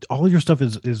all your stuff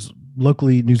is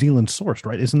locally New Zealand sourced,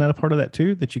 right? Isn't that a part of that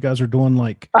too? That you guys are doing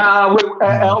like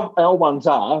our ones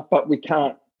are, but we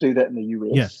can't do that in the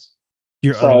US. Yes.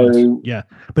 But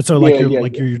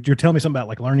you're telling me something about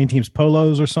like Learning Teams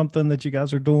polos or something that you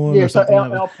guys are doing or something.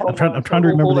 I'm trying to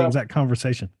remember the exact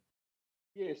conversation.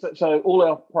 Yeah, so all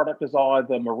our product is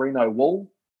either merino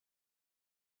wool,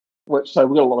 so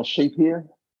we've got a lot of sheep here.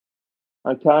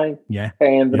 Okay. Yeah.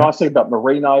 And the nice thing about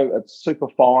merino, it's super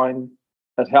fine.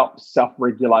 It helps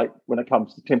self-regulate when it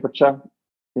comes to temperature.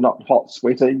 You're not hot,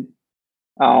 sweaty.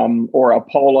 Or our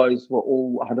polos were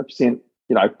all 100%,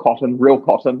 cotton, real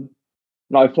cotton,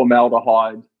 no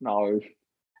formaldehyde, no.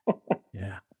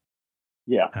 Yeah.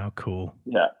 Yeah. How cool.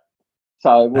 Yeah.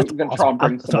 So we're going to try and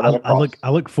bring some of that across. I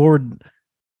look forward.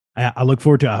 I look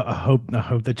forward to. I hope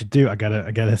that you do. I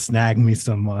gotta snag me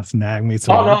some. I'm bringing you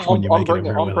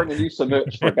some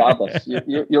merch regardless.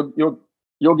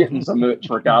 You're getting some merch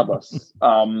regardless.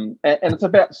 And it's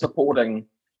about supporting,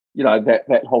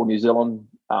 that whole New Zealand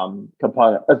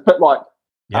component. It's a bit like,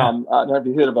 have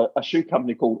you heard of a shoe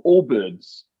company called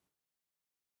Allbirds?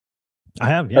 I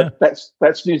have, yeah.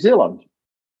 That's New Zealand.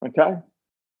 Okay.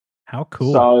 How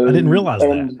cool! So, I didn't realize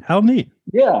that. How neat.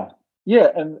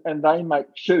 Yeah, and they make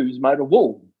shoes made of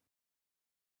wool.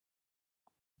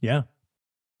 Yeah.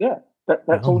 Yeah,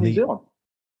 that's all New Zealand.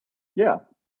 Yeah.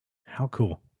 How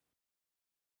cool.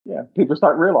 Yeah, people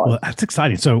don't realize. Well, that's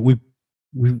exciting. So we've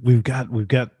got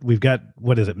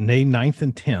what is it? May 9th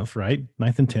and 10th, right?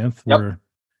 9th and 10th. Yep. We're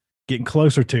getting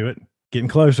closer to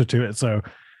it. So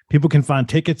people can find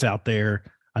tickets out there.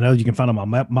 I know you can find them on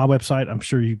my website. I'm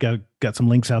sure you've got some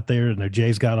links out there. I know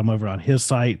Jay's got them over on his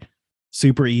site.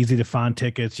 Super easy to find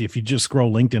tickets. If you just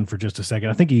scroll LinkedIn for just a second,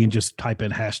 I think you can just type in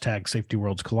hashtag Safety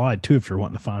Worlds Collide too, if you're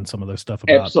wanting to find some of those stuff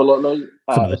about absolutely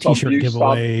some of the T-shirt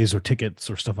giveaways or tickets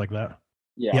or stuff like that.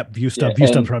 Yeah. Yep. ViewStub.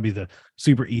 ViewStub's probably the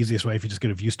super easiest way if you just go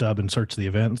to ViewStub and search the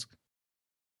events.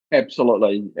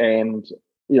 Absolutely. And,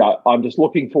 I'm just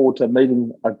looking forward to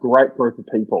meeting a great group of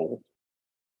people.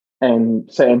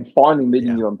 And Sam,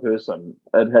 meeting you in person,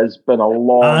 it has been a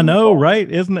long I know, time.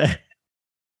 Right? Isn't it?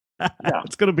 Yeah.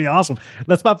 It's going to be awesome.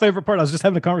 That's my favorite part. I was just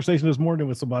having a conversation this morning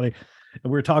with somebody, and we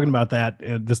were talking about that,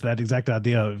 that exact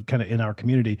idea of kind of in our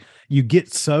community. You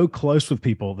get so close with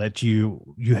people that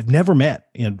you have never met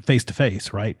in face to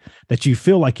face, right? That you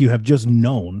feel like you have just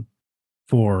known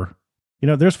for,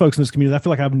 there's folks in this community that I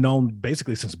feel like I've known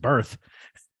basically since birth.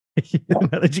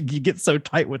 That you get so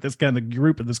tight with this kind of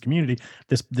group of this community,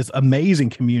 this amazing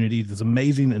community, this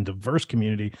amazing and diverse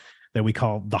community that we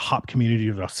call the HOP community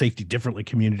or the Safety Differently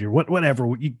community or whatever.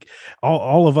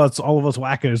 All of us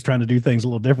wackos trying to do things a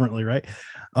little differently, right?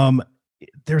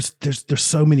 There's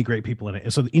so many great people in it.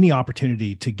 And so any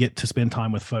opportunity to get to spend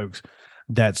time with folks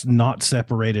that's not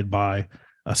separated by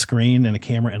a screen and a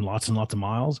camera and lots of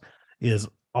miles is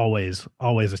always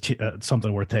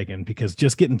something worth taking, because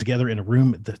just getting together in a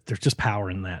room, there's just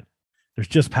power in that. There's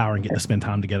just power in getting to spend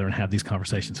time together and have these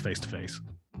conversations face to face.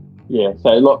 Yeah. So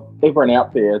look, everyone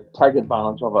out there, take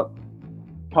advantage of it.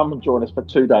 Come and join us for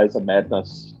 2 days of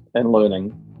madness and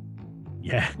learning.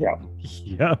 Yeah.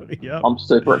 I'm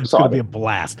super excited. It's going to be a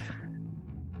blast.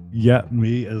 Yeah,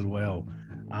 me as well.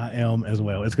 I am as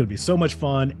well. It's going to be so much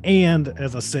fun. And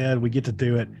as I said, we get to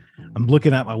do it. I'm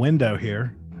looking out my window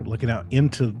here, looking out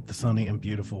into the sunny and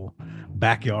beautiful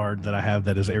backyard that I have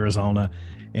that is Arizona.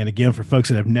 And again, for folks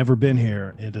that have never been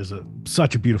here, it is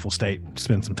such a beautiful state to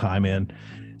spend some time in.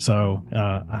 So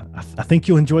I think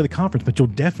you'll enjoy the conference, but you'll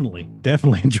definitely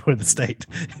enjoy the state.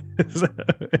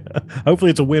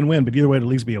 Hopefully it's a win-win, but either way, it'll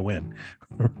at least be a win.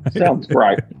 Right? Sounds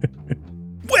great.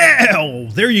 Well,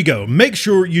 there you go. Make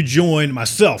sure you join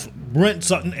myself, Brent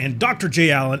Sutton, and Dr. J.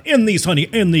 Allen in the sunny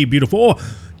and the beautiful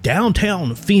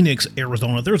downtown Phoenix,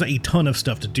 Arizona. There's a ton of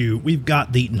stuff to do. We've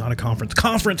got the not a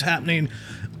conference happening.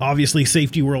 Obviously,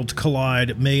 Safety Worlds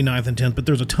Collide May 9th and 10th, but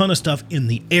there's a ton of stuff in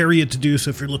the area to do.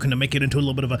 So if you're looking to make it into a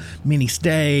little bit of a mini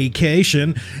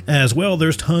staycation as well,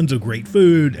 there's tons of great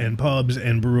food and pubs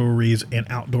and breweries and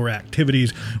outdoor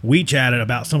activities. We chatted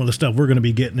about some of the stuff we're going to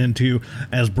be getting into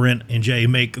as Brent and Jay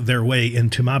make their way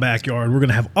into my backyard. We're going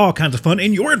to have all kinds of fun,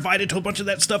 and you're invited to a bunch of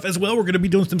that stuff as well. We're going to be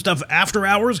doing some stuff after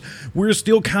hours. We're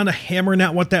still kind of hammering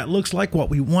out what that looks like, what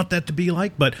we want that to be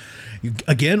like, but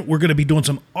again, we're going to be doing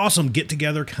some awesome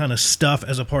get-together kind of stuff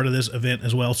as a part of this event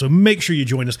as well. So make sure you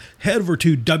join us. Head over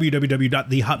to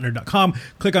www.thehopnerd.com.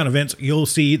 Click on events. You'll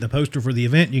see the poster for the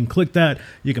event. You can click that.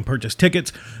 You can purchase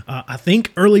tickets. I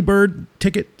think early bird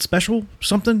ticket special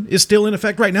something is still in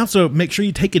effect right now. So make sure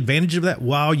you take advantage of that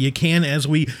while you can as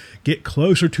we get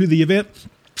closer to the event.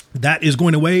 That is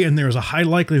going away, and there's a high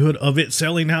likelihood of it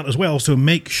selling out as well. So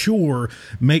make sure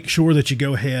that you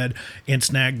go ahead and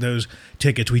snag those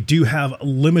tickets. We do have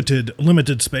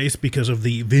limited space because of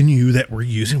the venue that we're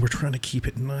using. We're trying to keep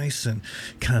it nice and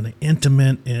kind of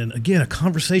intimate, and again, a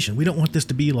conversation. We don't want this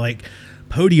to be like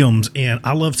podiums and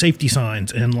I love safety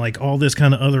signs and like all this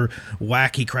kind of other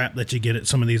wacky crap that you get at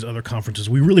some of these other conferences.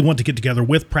 We really want to get together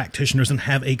with practitioners and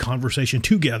have a conversation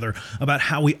together about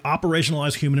how we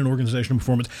operationalize human and organizational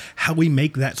performance, how we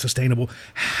make that sustainable,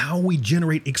 how we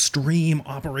generate extreme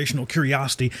operational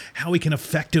curiosity, how we can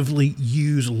effectively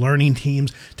use learning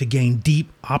teams to gain deep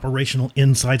operational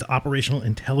insights, operational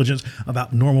intelligence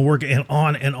about normal work, and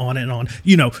on and on and on.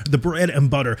 You know, the bread and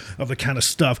butter of the kind of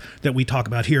stuff that we talk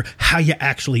about here, how you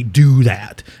actually do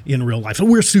that in real life. So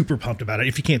we're super pumped about it.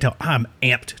 If you can't tell, I'm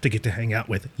amped to get to hang out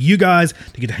with you guys,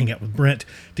 to get to hang out with Brent,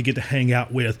 to get to hang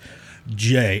out with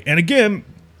Jay. And again,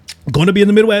 going to be in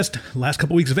the Midwest last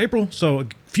couple weeks of April. So a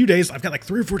few days, I've got like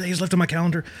 3 or 4 days left on my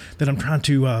calendar that I'm trying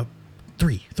to,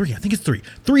 three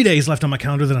days left on my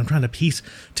calendar that I'm trying to piece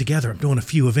together. I'm doing a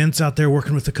few events out there,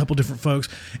 working with a couple different folks.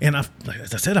 And as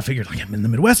I said, I figured like I'm in the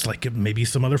Midwest, like maybe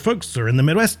some other folks are in the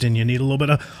Midwest and you need a little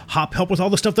bit of hop help with all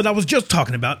the stuff that I was just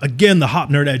talking about. Again,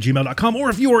 thehopnerd@gmail.com,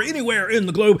 or if you are anywhere in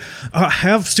the globe,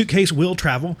 have suitcase will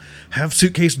travel, have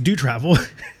suitcase do travel.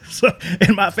 So,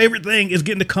 and my favorite thing is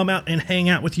getting to come out and hang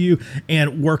out with you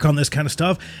and work on this kind of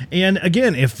stuff. And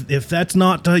again, if that's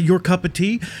not your cup of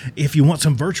tea, if you want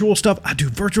some virtual stuff, I do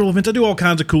virtual events. I do all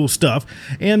kinds of cool stuff.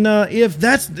 And if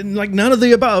that's like none of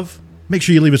the above, make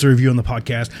sure you leave us a review on the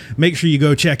podcast. Make sure you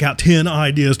go check out 10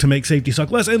 Ideas to Make Safety Suck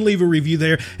Less and leave a review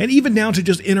there. And even down to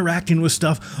just interacting with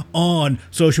stuff on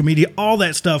social media. All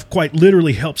that stuff quite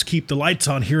literally helps keep the lights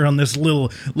on here on this little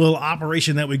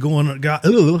operation that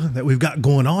we've got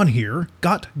going on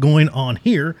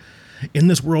here in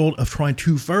this world of trying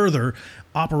to further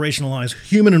operationalize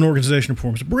human and organizational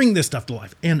performance, bring this stuff to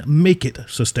life, and make it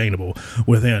sustainable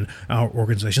within our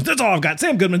organizations. That's all I've got.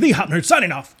 Sam Goodman, the Hop Nerd,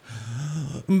 signing off.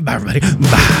 Bye, everybody.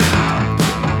 Bye.